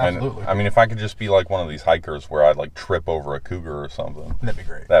promising. Absolutely. And, I mean, if I could just be like one of these hikers where I'd like trip over a cougar or something, that'd be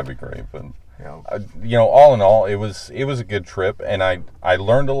great. But all in all, it was a good trip, and I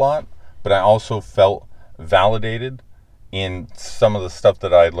learned a lot, but I also felt validated in some of the stuff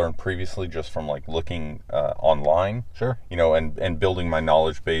that I had learned previously just from like looking online. Sure. And building my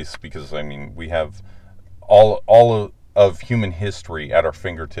knowledge base, because I mean we have all of human history at our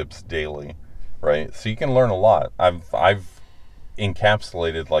fingertips daily, right? So you can learn a lot. I've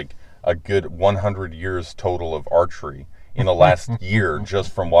encapsulated like a good 100 years total of archery in the last year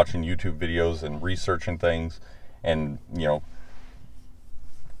just from watching YouTube videos and researching things. And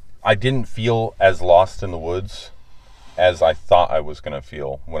I didn't feel as lost in the woods as I thought I was going to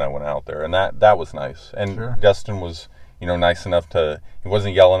feel when I went out there, and that was nice. And sure. Dustin was nice enough he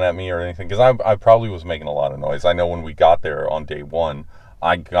wasn't yelling at me or anything, because I probably was making a lot of noise. I know when we got there on day one,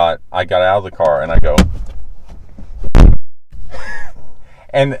 I got out of the car and I go,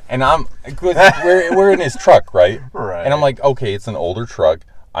 and I'm we're in his truck, right? Right. And I'm like, okay, it's an older truck.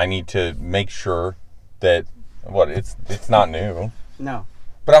 I need to make sure that it's not new. No.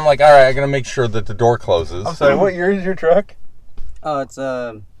 But I'm like, all right, I gotta make sure that the door closes. I'm sorry, what year is your truck? Oh, it's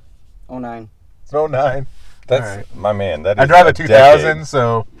 09. It's an 09. That's right. My man. That is I drive a 2000,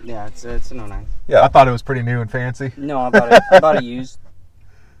 so yeah, it's an 09. Yeah, I thought it was pretty new and fancy. No, I bought it used.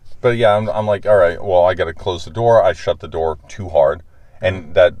 But yeah, I'm like, all right, well, I got to close the door. I shut the door too hard,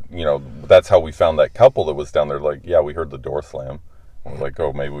 and that that's how we found that couple that was down there. Like, yeah, we heard the door slam. I was like,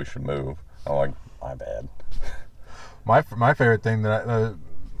 oh, maybe we should move. I'm like, my bad. My favorite thing that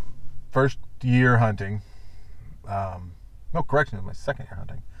first year hunting, no correction, it was my second year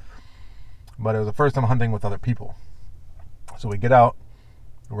hunting, but it was the first time hunting with other people. So we get out,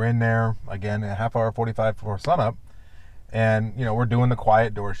 we're in there again, a half hour, 45 before sunup, and we're doing the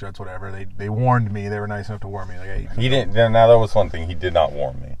quiet door shuts, whatever. They warned me. They were nice enough to warn me. Like, hey, he didn't. Now that was one thing, he did not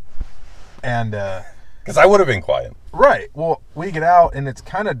warn me, and because I would have been quiet. Right. Well, we get out and it's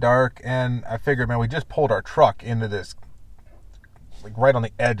kind of dark, and I figured, man, we just pulled our truck into this, like right on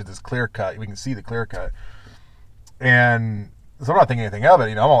the edge of this clear cut. We can see the clear cut, and so I'm not thinking anything of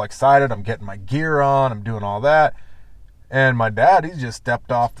it. I'm all excited. I'm getting my gear on. I'm doing all that. And my dad, he just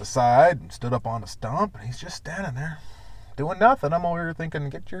stepped off the side and stood up on a stump, and he's just standing there doing nothing. I'm over here thinking,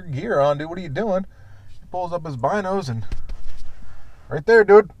 get your gear on, dude. What are you doing? He pulls up his binos, and right there,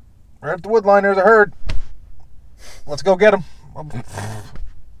 dude, right at the wood line, there's a herd. Let's go get them.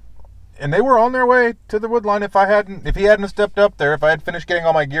 And they were on their way to the wood line. If he hadn't stepped up there, if I had finished getting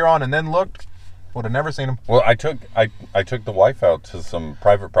all my gear on and then looked, would have never seen them. Well, I took the wife out to some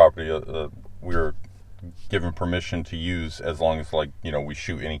private property. We were given permission to use as long as we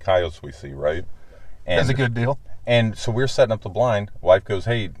shoot any coyotes we see, right? And that's a good deal. And so we're setting up the blind. Wife goes,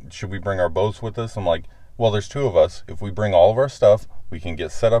 "Hey, should we bring our bows with us?" I'm like, "Well, there's two of us. If we bring all of our stuff, we can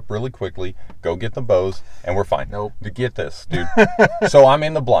get set up really quickly, go get the bows, and we're fine." Nope. To get this, dude. So I'm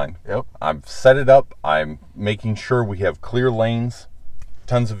in the blind. Yep. I've set it up. I'm making sure we have clear lanes,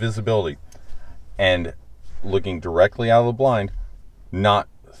 tons of visibility, and looking directly out of the blind, not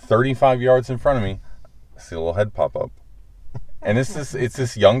 35 yards in front of me, I see a little head pop up, and it's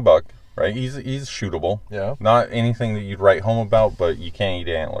this young buck, right? He's shootable. Yeah. Not anything that you'd write home about, but you can't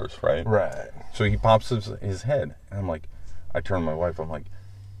eat antlers, right? Right. So he pops his head, and I'm like, I turn to my wife, I'm like,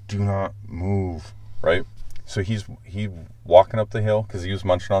 do not move, right? So he walking up the hill, because he was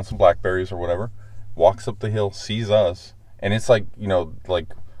munching on some blackberries or whatever, walks up the hill, sees us, and it's like, like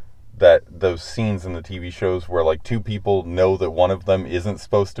those scenes in the TV shows where like two people know that one of them isn't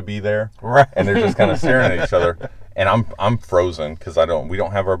supposed to be there, right? And they're just kind of staring at each other, and I'm frozen because we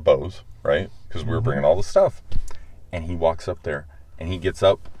don't have our bows, right? Because we were bringing all the stuff, and he walks up there, and he gets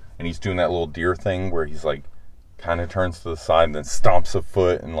up, and he's doing that little deer thing where he's like, kind of turns to the side and then stomps a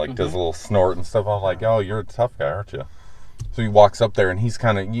foot and like does a little snort and stuff. I'm like, oh, you're a tough guy, aren't you? So he walks up there, and he's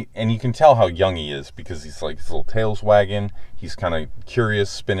kind of, and you can tell how young he is because he's like, his little tail's wagging. He's kind of curious,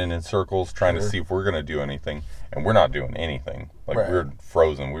 spinning in circles, trying to see if we're going to do anything. And we're not doing anything. Like, we're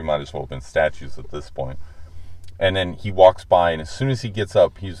frozen. We might as well have been statues at this point. And then he walks by, and as soon as he gets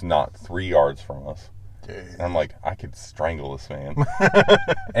up, he's not 3 yards from us. And I'm like, I could strangle this man.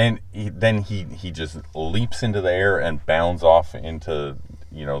 And he just leaps into the air and bounds off into,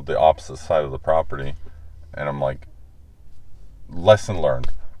 the opposite side of the property. And I'm like, lesson learned.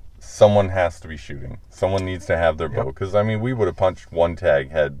 Someone has to be shooting. Someone needs to have their bow. Because, we would have punched one tag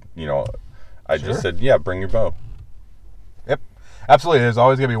had, I just said, yeah, bring your bow. Yep. Absolutely. There's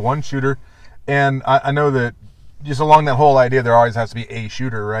always going to be one shooter. And I know that just along that whole idea, there always has to be a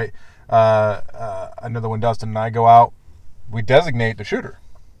shooter, right? I know that when Dustin and I go out, we designate the shooter.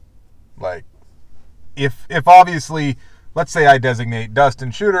 Like, if obviously, let's say I designate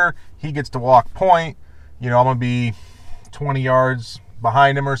Dustin shooter, he gets to walk point. I'm going to be 20 yards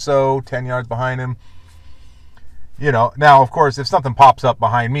behind him or so, 10 yards behind him. Now, of course, if something pops up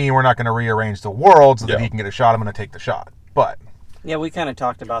behind me, we're not going to rearrange the world so that he can get a shot. I'm going to take the shot. But yeah, we kind of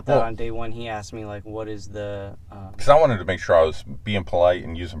talked about that on day one. He asked me, like, what is the... Because I wanted to make sure I was being polite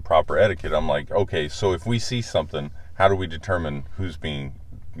and using proper etiquette. I'm like, okay, so if we see something, how do we determine who's being,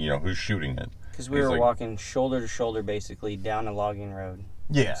 who's shooting it? Because we were walking shoulder to shoulder, basically, down a logging road.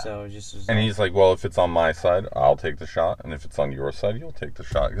 Yeah. So it just was and he's like, well, if it's on my side, I'll take the shot. And if it's on your side, you'll take the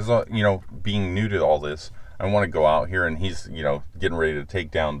shot. Because, being new to all this, I want to go out here and he's, getting ready to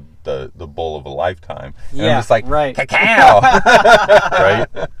take down the bull of a lifetime. And I'm just like, cacao! Right?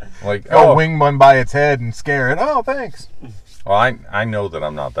 Like, wing one by its head and scare it. Oh, thanks. Well, I know that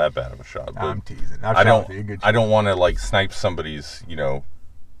I'm not that bad of a shot. But I'm teasing. I don't want to, like, snipe somebody's,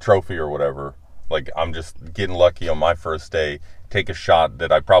 trophy or whatever. Like, I'm just getting lucky on my first day, take a shot that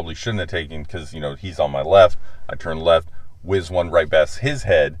I probably shouldn't have taken because, he's on my left. I turn left, whiz one right past his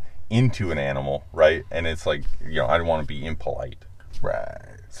head into an animal, right? And it's like, I don't want to be impolite. Right.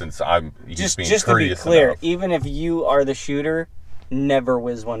 Since he's being just courteous to be clear, enough. even if you are the shooter, never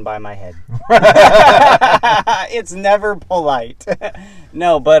whiz one by my head. It's never polite.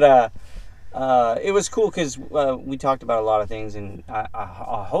 No, but it was cool because we talked about a lot of things, and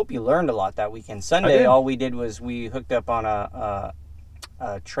I hope you learned a lot that weekend. Sunday, all we did was we hooked up on a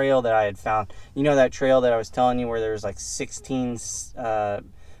trail that I had found. That trail that I was telling you where there was like 16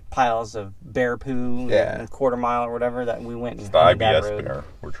 piles of bear poo, and quarter mile or whatever that we went. It's the IBS bear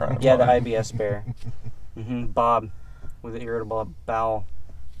we're trying to find. The IBS bear. Bob with an irritable bowel.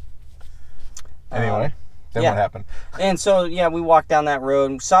 Anyway, then what happened? And so we walked down that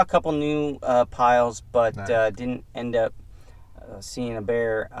road, saw a couple new piles, but didn't end up seeing a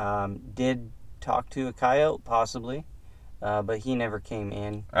bear. Did talk to a coyote possibly. But he never came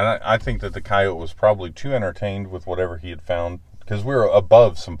in. And I think that the coyote was probably too entertained with whatever he had found, because we were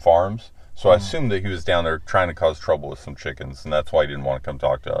above some farms, so I assumed that he was down there trying to cause trouble with some chickens, and that's why he didn't want to come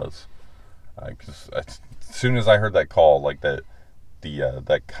talk to us. Because as soon as I heard that call, like that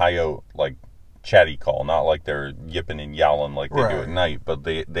coyote, like chatty call, not like they're yipping and yowling like they do at night, but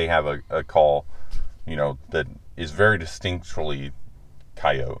they have a call, that is very distinctly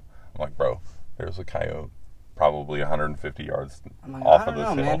coyote. I'm like, bro, there's a coyote. Probably 150 yards off of this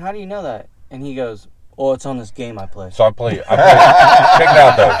hill. Man, how do you know that? And he goes, "Oh, it's on this game I play." So I play. Check it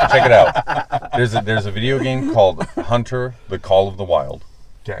out, though. Check it out. There's a video game called Hunter: The Call of the Wild.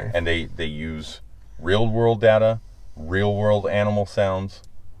 Okay. And they use real world data, real world animal sounds.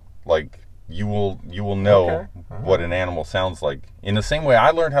 Like you will know what an animal sounds like. In the same way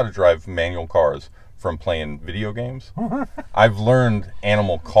I learned how to drive manual cars from playing video games, I've learned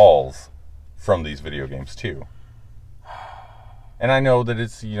animal calls from these video games too. And I know that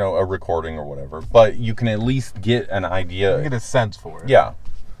it's, a recording or whatever, but you can at least get an idea. You get a sense for it. Yeah.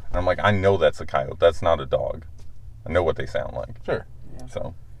 And I'm like, I know that's a coyote. That's not a dog. I know what they sound like. Sure. Yeah.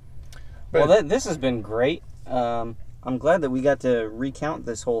 So. But this has been great. I'm glad that we got to recount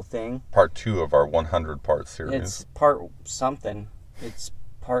this whole thing. Part 2 of our 100-part series. It's part something. It's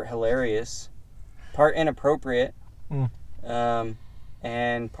part hilarious, part inappropriate.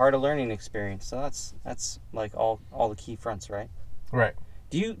 And part of learning experience. So that's like all the key fronts, right? Right.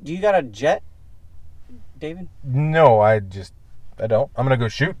 Do you got a jet, David? No, I don't. I'm gonna go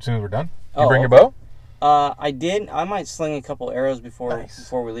shoot as soon as we're done. You bring your bow? I did. I might sling a couple arrows before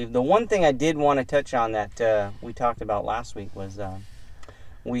we leave. The one thing I did want to touch on that we talked about last week was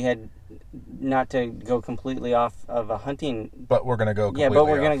we had not to go completely off of a hunting. But we're gonna go completely off. Yeah, but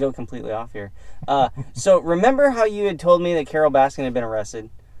we're gonna go completely off here. So remember how you had told me that Carol Baskin had been arrested?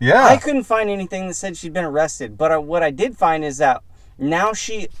 Yeah. I couldn't find anything that said she'd been arrested, but what I did find is that now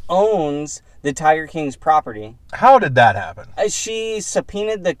she owns the Tiger King's property. How did that happen? She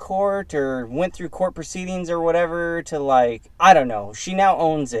subpoenaed the court or went through court proceedings or whatever to I don't know. She now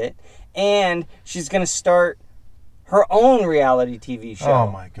owns it, and she's gonna start her own reality TV show. Oh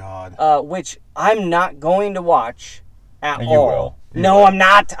my God. Which I'm not going to watch at all. You will. No, I'm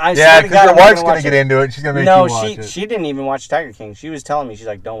not. Yeah, because your wife's going to get into it. She's going to make you watch it. No, she didn't even watch Tiger King. She was telling me, she's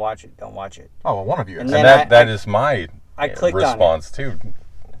like, don't watch it, don't watch it. Oh, well, one of you. And that is my response, too.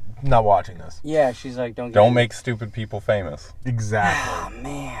 Not watching this. Yeah, she's like, don't make stupid people famous. Exactly. Oh,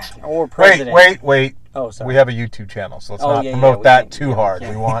 man. Or president. Wait. Oh, sorry. We have a YouTube channel, so let's not promote that too hard.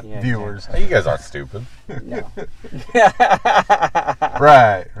 We want viewers. You guys aren't stupid. No.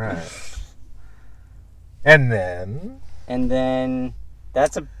 Right. And then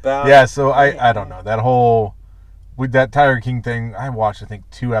that's about... Yeah, so I don't know. That whole... With that Tiger King thing, I watched, I think,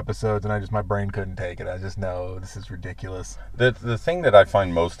 2 episodes, and my brain couldn't take it. I just know this is ridiculous. The thing that I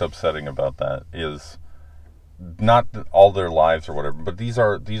find most upsetting about that is not all their lives or whatever, but these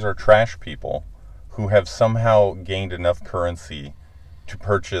are trash people who have somehow gained enough currency to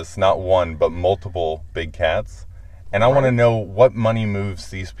purchase not one, but multiple big cats. And I want to know what money moves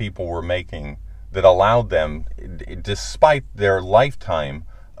these people were making that allowed them, despite their lifetime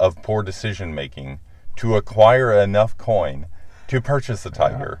of poor decision making, to acquire enough coin to purchase a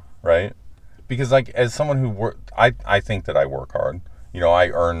tiger, right? Because as someone who I think that I work hard. I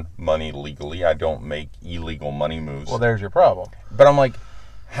earn money legally. I don't make illegal money moves. Well, there's your problem. But I'm like,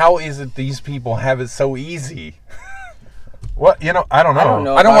 how is it these people have it so easy? What? I don't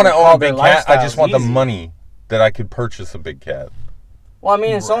know. I don't want to own a big cat. I just want the money that I could purchase a big cat. Well, I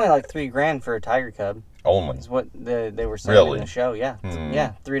mean, it's only like $3,000 for a tiger cub. Only. Is what they were saying in the show. Yeah.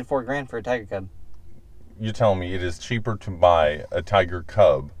 Yeah, $3,000 to $4,000 for a tiger cub. You're telling me it is cheaper to buy a tiger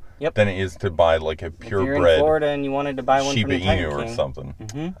cub than it is to buy like a purebred. If you're in Florida and you wanted to buy one from the Tiger King or something.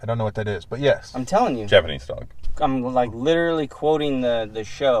 I don't know what that is, but yes. I'm telling you. Japanese dog. I'm literally quoting the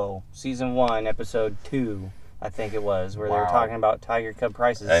show, season 1, episode 2, I think it was, where they were talking about tiger cub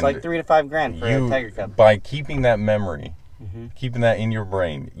prices. It's like $3,000 to $5,000 for a tiger cub. By keeping that memory, keeping that in your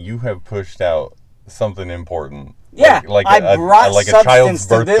brain, you have pushed out something important. Yeah, I brought like substance a child's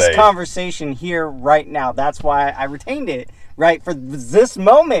birthday to this conversation here right now. That's why I retained it, right, for this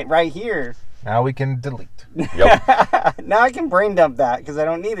moment right here. Now we can delete. Yep. Now I can brain dump that because I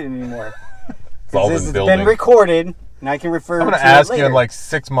don't need it anymore. It's all This has building. been recorded. And I can refer I'm going to ask you in like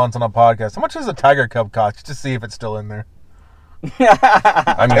 6 months on a podcast, how much does a Tiger Cub cost? Just to see if it's still in there.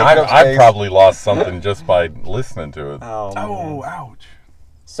 I mean, I've probably lost something just by listening to it. Oh, ouch.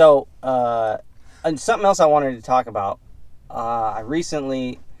 So, and something else I wanted to talk about. I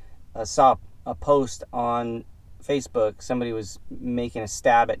recently saw a post on Facebook. Somebody was making a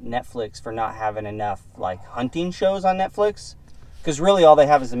stab at Netflix for not having enough like hunting shows on Netflix, because really all they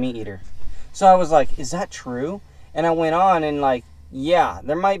have is a meat eater. So I was like, is that true? And I went on and like, yeah,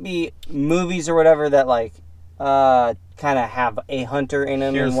 there might be movies or whatever that like kind of have a hunter in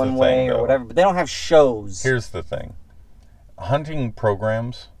them in one way or whatever, but they don't have shows. Here's the thing. Hunting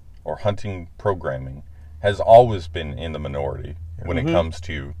programs or hunting programming has always been in the minority when it comes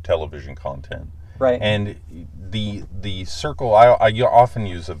to television content. Right. And the circle, I often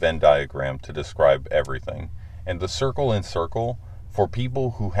use a Venn diagram to describe everything. And the circle in circle, for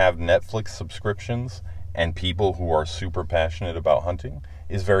people who have Netflix subscriptions and people who are super passionate about hunting,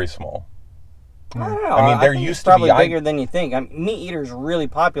 is very small. I don't know. I mean, there think used it's to be probably bigger than you think. I mean, meat eater's really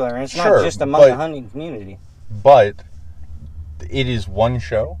popular, and it's Sure, not just among the hunting community. But it is one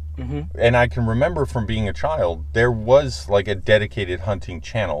show. And I can remember from being a child, there was like a dedicated hunting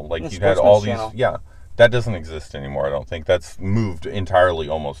channel. Like you had all these, that doesn't exist anymore. I don't think that's moved entirely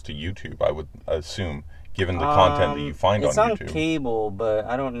almost to YouTube. I would assume, given the content that you find on YouTube. It's on cable, but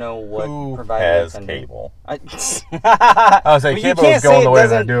I don't know what Who provider has it's cable? I was saying, cable is going the way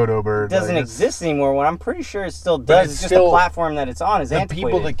of that dodo bird. It doesn't exist anymore. When I'm pretty sure it still does. It's just the platform that it's on is antiquated. The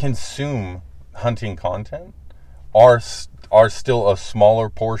people that consume hunting content are still a smaller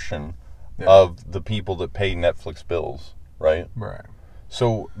portion of the people that pay Netflix bills, right? Right.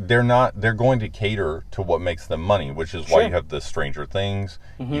 So they're going to cater to what makes them money, which is why you have the Stranger Things.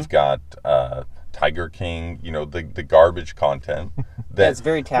 You've got Tiger King, the garbage content. That's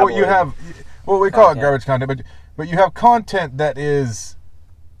very tabloid. Well, you have, we call it garbage content, but you have content that is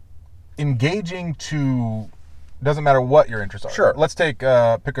engaging to, doesn't matter what your interests are. Sure. Let's pick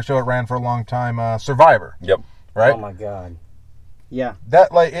a show that ran for a long time, Survivor. Yep. Right? Oh my God. Yeah.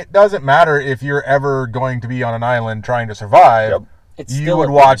 That it doesn't matter if you're ever going to be on an island trying to survive. Yep. You would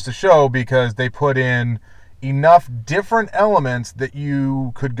watch the show because they put in enough different elements that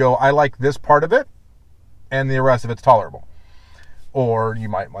you could go, I like this part of it, and the rest of it's tolerable. Or you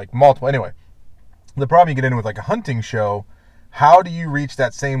might like multiple. Anyway, the problem you get in with like a hunting show, how do you reach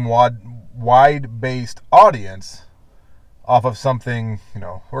that same wide-based audience off of something,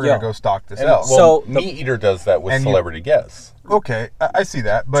 we're going to go stalk this elk. Well, Meat Eater does that with celebrity guests. Okay, I see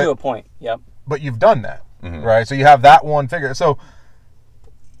that. But, to a point, yep. But you've done that, right? So you have that one figure. So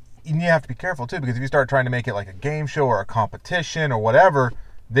you have to be careful, too, because if you start trying to make it like a game show or a competition or whatever,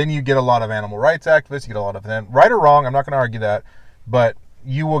 then you get a lot of animal rights activists, you get a lot of them. Right or wrong, I'm not going to argue that, but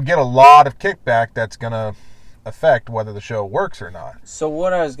you will get a lot of kickback that's going to affect whether the show works or not. So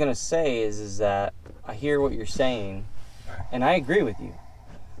what I was going to say is that I hear what you're saying, and I agree with you.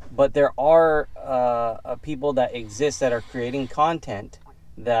 But there are people that exist that are creating content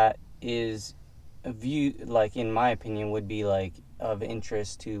that is like in my opinion, would be like of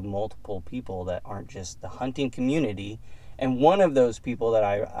interest to multiple people that aren't just the hunting community. And one of those people that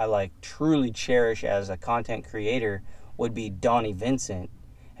I like truly cherish as a content creator would be Donnie Vincent.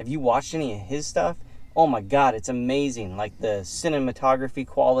 Have you watched any of his stuff? Oh my God, it's amazing. Like the cinematography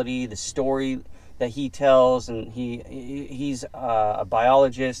quality, the story that he tells, and he's a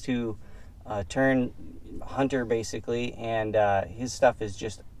biologist who turned hunter basically, and his stuff is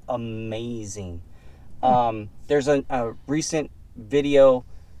just amazing. There's a recent video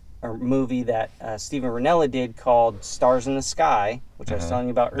or movie that Steven Ranella did called Stars in the Sky, which I was telling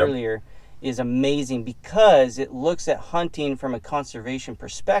you about earlier, is amazing because it looks at hunting from a conservation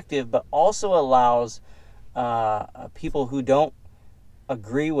perspective, but also allows people who don't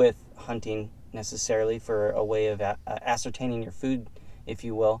agree with hunting necessarily for a way of ascertaining your food, if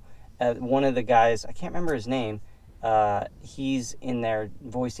you will. One of the guys, I can't remember his name, he's in there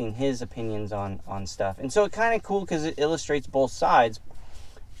voicing his opinions on stuff. And so it's kind of cool because it illustrates both sides,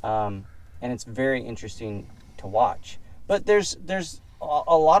 and it's very interesting to watch. But there's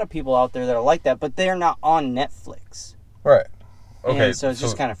a lot of people out there that are like that, but they're not on Netflix. Right. Okay. And so it's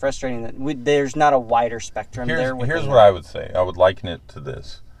just kind of frustrating that there's not a wider spectrum there. Here's what I would say. I would liken it to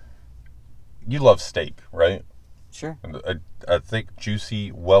this. You love steak, right? Sure. A thick,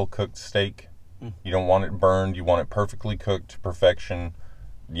 juicy, well-cooked steak. You don't want it burned. You want it perfectly cooked to perfection.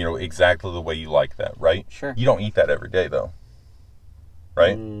 Exactly the way you like that, right? Sure. You don't eat that every day, though.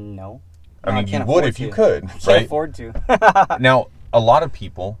 Right? No. I mean, you would if you could, right? Can't afford to. Now, a lot of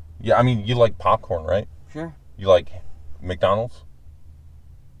people, you like popcorn, right? Sure. You like McDonald's?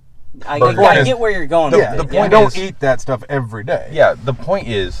 I burger. get where you're going. Yeah, with the it. point don't eat that stuff every day. Yeah, the point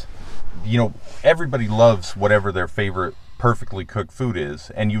is, everybody loves whatever their favorite perfectly cooked food is,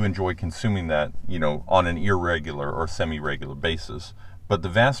 and you enjoy consuming that, on an irregular or semi-regular basis. But the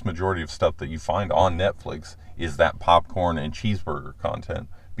vast majority of stuff that you find on Netflix is that popcorn and cheeseburger content,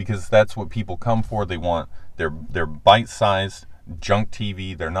 because that's what people come for. They want their bite-sized junk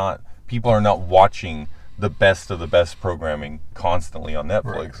TV. People are not watching the best of the best programming constantly on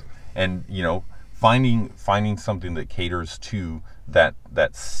Netflix. Right. And finding something that caters to that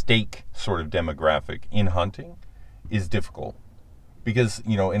steak sort of demographic in hunting is difficult, because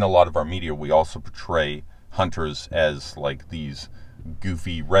in a lot of our media we also portray hunters as like these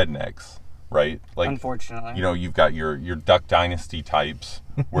goofy rednecks, right? Like, unfortunately, you've got your Duck Dynasty types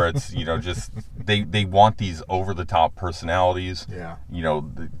where it's just they want these over the top personalities,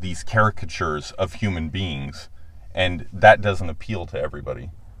 these caricatures of human beings, and that doesn't appeal to everybody.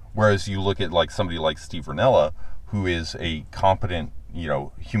 Whereas you look at like somebody like Steve Rinella, who is a competent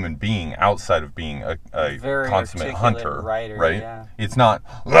human being outside of being a consummate hunter, writer, right? Yeah. It's not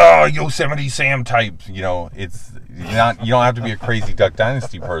Yosemite Sam type. It's not. You don't have to be a crazy Duck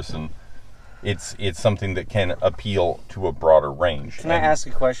Dynasty person. It's something that can appeal to a broader range. Can I ask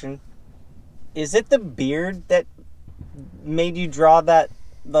a question? Is it the beard that made you draw that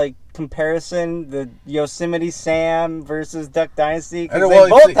comparison, the Yosemite Sam versus Duck Dynasty? Because they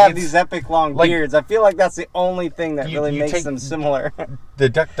both have these epic long beards. I feel like that's the only thing that really makes them similar. The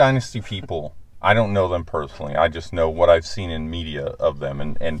Duck Dynasty people, I don't know them personally. I just know what I've seen in media of them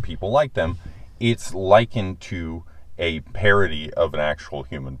and people like them. It's likened to a parody of an actual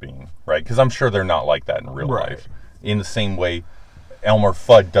human being, right? Because I'm sure they're not like that in real life. In the same way, Elmer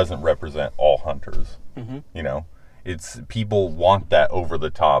Fudd doesn't represent all hunters. It's people want that over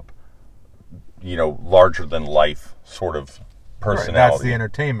the top, larger than life sort of personality. Right, that's the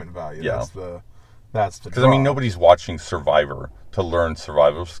entertainment value. Yeah. That's the because nobody's watching Survivor to learn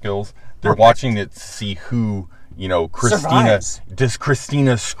survival skills. They're watching it to see who does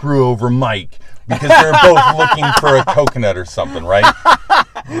Christina screw over Mike, because they're both looking for a coconut or something, right?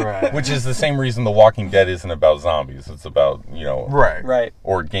 Right. Which is the same reason The Walking Dead isn't about zombies. It's about, right.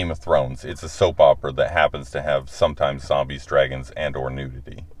 Or Game of Thrones. It's a soap opera that happens to have sometimes zombies, dragons, and or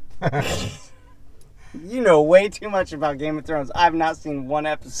nudity. You know way too much about Game of Thrones. I've not seen one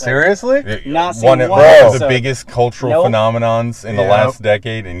episode. Seriously? Not seen one of episode. The biggest cultural phenomenons in the last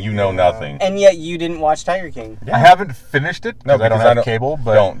decade, and you know nothing. And yet you didn't watch Tiger King. I haven't finished it because I don't have cable.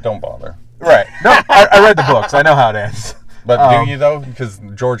 But don't bother. Right. No, I read the books. I know how it ends. But do you though? Because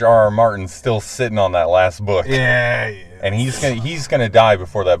George R.R. Martin's still sitting on that last book. Yeah. And he's gonna die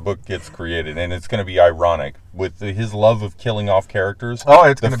before that book gets created, and it's gonna be ironic with his love of killing off characters. Oh,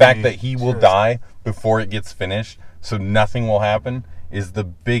 it's the fact that he will die before it gets finished, so nothing will happen, is the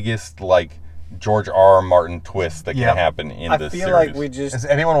biggest George R.R. Martin twist that can happen in this series. I feel like we just Has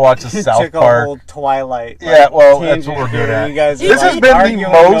anyone watched the South took Park? A whole Twilight. Yeah, well, that's what we're good at. You guys this has been the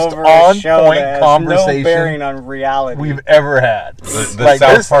most on-point conversation no bearing on reality we've ever had. The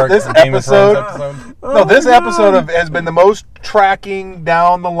South Park this Game episode, of Thrones episode? No, this episode has been the most tracking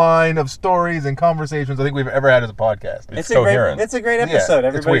down the line of stories and conversations I think we've ever had as a podcast. It's coherent. It's a great episode. Yeah,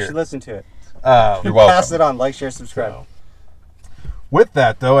 everybody should listen to it. You're welcome. Pass it on. Like, share, subscribe. So, with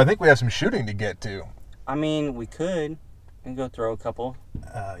that, though, I think we have some shooting to get to. I mean, we could and go throw a couple.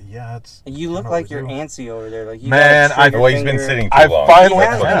 Yeah, it's. You look like you're antsy over there. Like, you Man, he's been sitting too long. He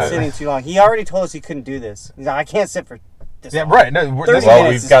has been sitting too long. He already told us he couldn't do this. He's like, I can't sit for this long. Right. No,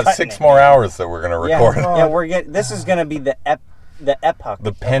 we've got 6 more hours that we're going to record. Yeah, we're getting. This is going to be the epoch.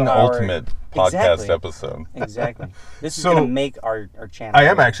 The penultimate podcast episode. Exactly. This is going to make our channel. I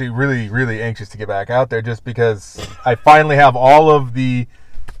am actually really, really anxious to get back out there, just because I finally have all of the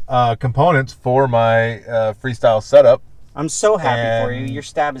components for my freestyle setup. I'm so happy for you. Your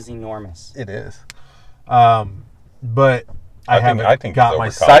stab is enormous. It is. But I haven't got my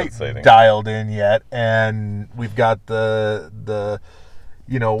sight dialed in yet, and we've got the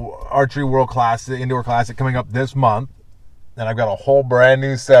Archery World Classic, Indoor Classic coming up this month, and I've got a whole brand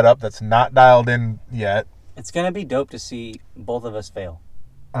new setup that's not dialed in yet. It's gonna be dope to see both of us fail.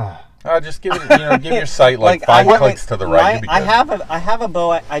 Just give it, give your sight 5 clicks to the right. I have a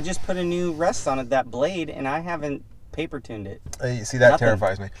bow. I just put a new rest on it, that blade, and I haven't paper tuned it. You see, that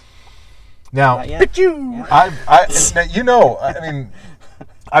terrifies me. Now, I mean,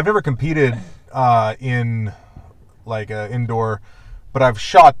 I've never competed in indoor, but I've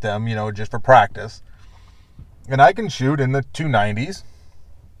shot them, just for practice, and I can shoot in the 290s.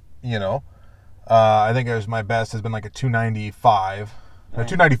 I think my best has been like a 295, no,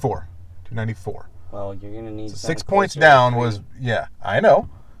 294. Well, you're gonna need 6 points down was I know.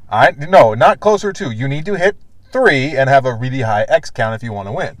 No, not closer to. You need to hit 3 and have a really high X count if you want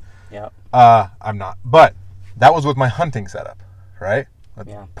to win. Yep. I'm not. But that was with my hunting setup, right?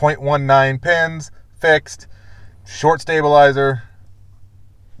 Yeah. 0.19 pins, fixed, short stabilizer.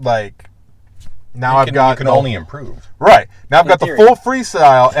 Like, now I've got... You can only improve. Right. Now I've got theory. the full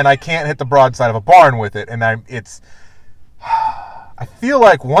freestyle, and I can't hit the broadside of a barn with it. And I feel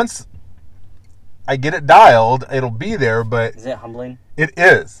like once I get it dialed, it'll be there, but... Is it humbling? It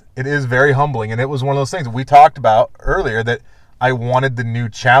is. It is very humbling, and it was one of those things we talked about earlier that I wanted the new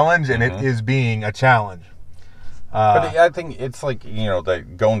challenge, and it is being a challenge. But I think it's like,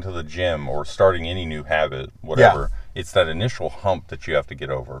 that going to the gym or starting any new habit, whatever. Yeah. It's that initial hump that you have to get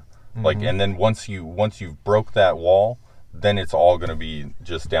over. Like, and then once you've broke that wall, then it's all going to be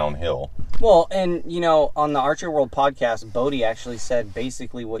just downhill. Well, and on the Archer World podcast, Bodie actually said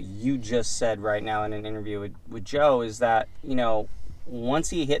basically what you just said right now in an interview with Joe, is that once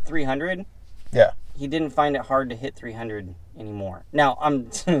he hit 300, he didn't find it hard to hit 300 anymore. Now,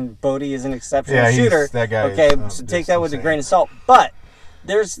 Bodie is an exceptional shooter. That guy. Okay, so take that with a grain of salt. But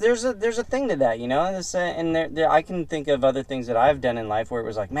there's a thing to that, and I can think of other things that I've done in life where it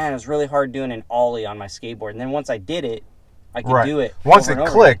was like, man, it was really hard doing an ollie on my skateboard, and then once I did it, I could do it. Once it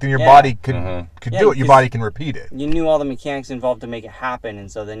clicked and your body could do it, your body can repeat it. You knew all the mechanics involved to make it happen, and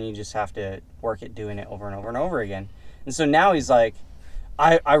so then you just have to work at doing it over and over and over again. And so now he's like,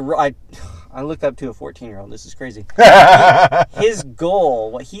 I looked up to a 14-year-old. This is crazy. His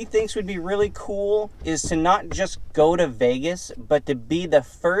goal, what he thinks would be really cool, is to not just go to Vegas, but to be the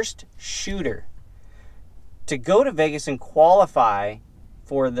first shooter to go to Vegas and qualify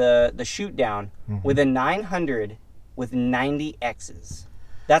for the shoot down with a 900 with 90 X's.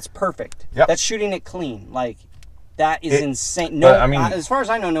 That's perfect. Yep. That's shooting it clean. Like, that is insane. No, as far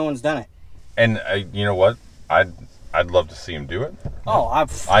as I know, no one's done it. And you know what? I'd love to see him do it. Oh,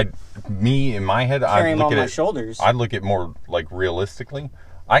 me in my head, carry I'd him look on at my it. shoulders. I'd look at more like realistically.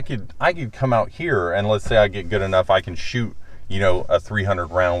 I could come out here and let's say I get good enough, I can shoot a 300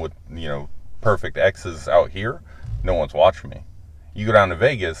 round with perfect X's out here. No one's watching me. You go down to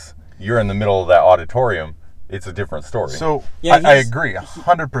Vegas, you're in the middle of that auditorium. It's a different story. So I agree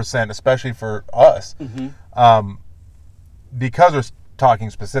 100%, especially for us, because we're talking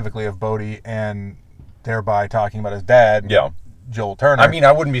specifically of Bodie and thereby talking about his dad, Joel Turner. I mean,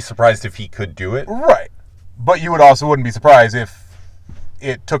 I wouldn't be surprised if he could do it. Right. But you wouldn't be surprised if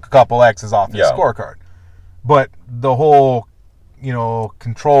it took a couple X's off his scorecard. But the whole,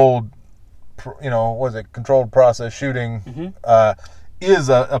 controlled process shooting is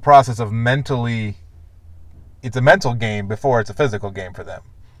a process of mentally, it's a mental game before it's a physical game for them,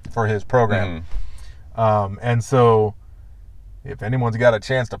 for his program. And so if anyone's got a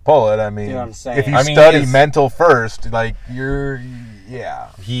chance to pull it, I mean, if you study mental first, like he has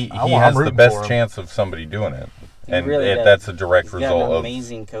the best chance of somebody doing it. And really that's a direct result of... He's got an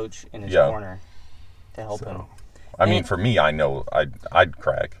amazing coach in his corner to help him. I mean, for me, I know I'd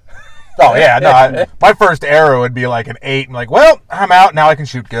crack. Oh, yeah. No, my first arrow would be like an 8. I'm like, well, I'm out. Now I can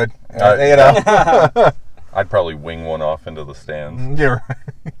shoot good. I'd probably wing one off into the stands. You're right.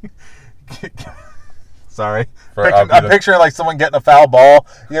 Sorry. I'm picturing like someone getting a foul ball.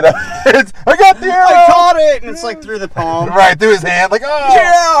 I got the arrow. I caught it. And it's like through the palm. Right, through his hand. Like, oh.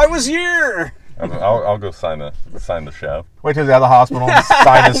 Yeah, I was here. I'll go sign the shaft. Wait till he's out of the hospital and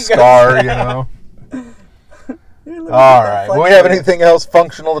sign his scar, All right. Will we have anything else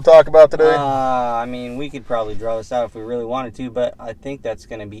functional to talk about today? I mean, we could probably draw this out if we really wanted to, but I think that's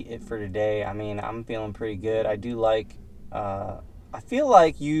going to be it for today. I mean, I'm feeling pretty good. I do like... I feel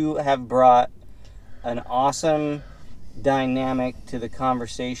like you have brought an awesome dynamic to the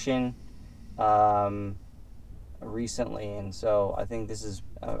conversation recently, and so I think this has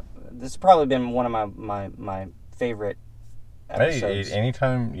probably been one of my favorite episodes. Hey,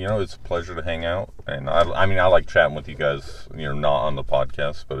 anytime, it's a pleasure to hang out, and I like chatting with you guys, not on the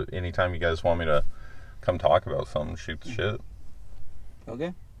podcast, but anytime you guys want me to come talk about something, shoot the shit.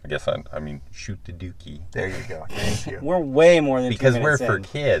 Okay. I guess shoot the dookie. There you go. Thank you. We're way more than because 2 minutes we're for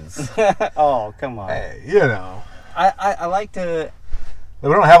kids. Oh, come on. Hey, I like to... We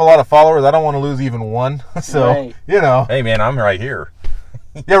don't have a lot of followers. I don't want to lose even one. So, right. Hey, man, I'm right here.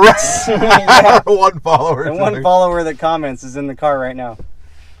 Yeah, right. One follower. And one follower that comments is in the car right now.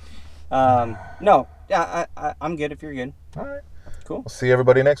 No. Yeah, I'm good if you're good. All right. Cool. We'll see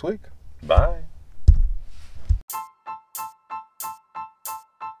everybody next week. Bye.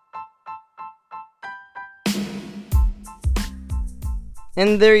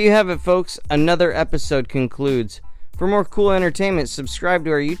 And there you have it, folks. Another episode concludes. For more cool entertainment, subscribe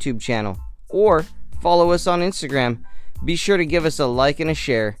to our YouTube channel or follow us on Instagram. be sure to give us a like and a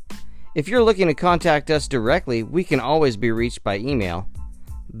share. If you're looking to contact us directly, we can always be reached by email,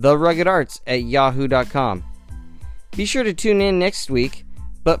 theruggedarts@yahoo.com. Be sure to tune in next week,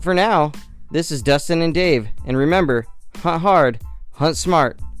 but for now, this is Dustin and Dave, and remember, hunt hard, hunt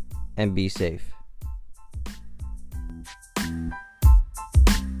smart, and be safe.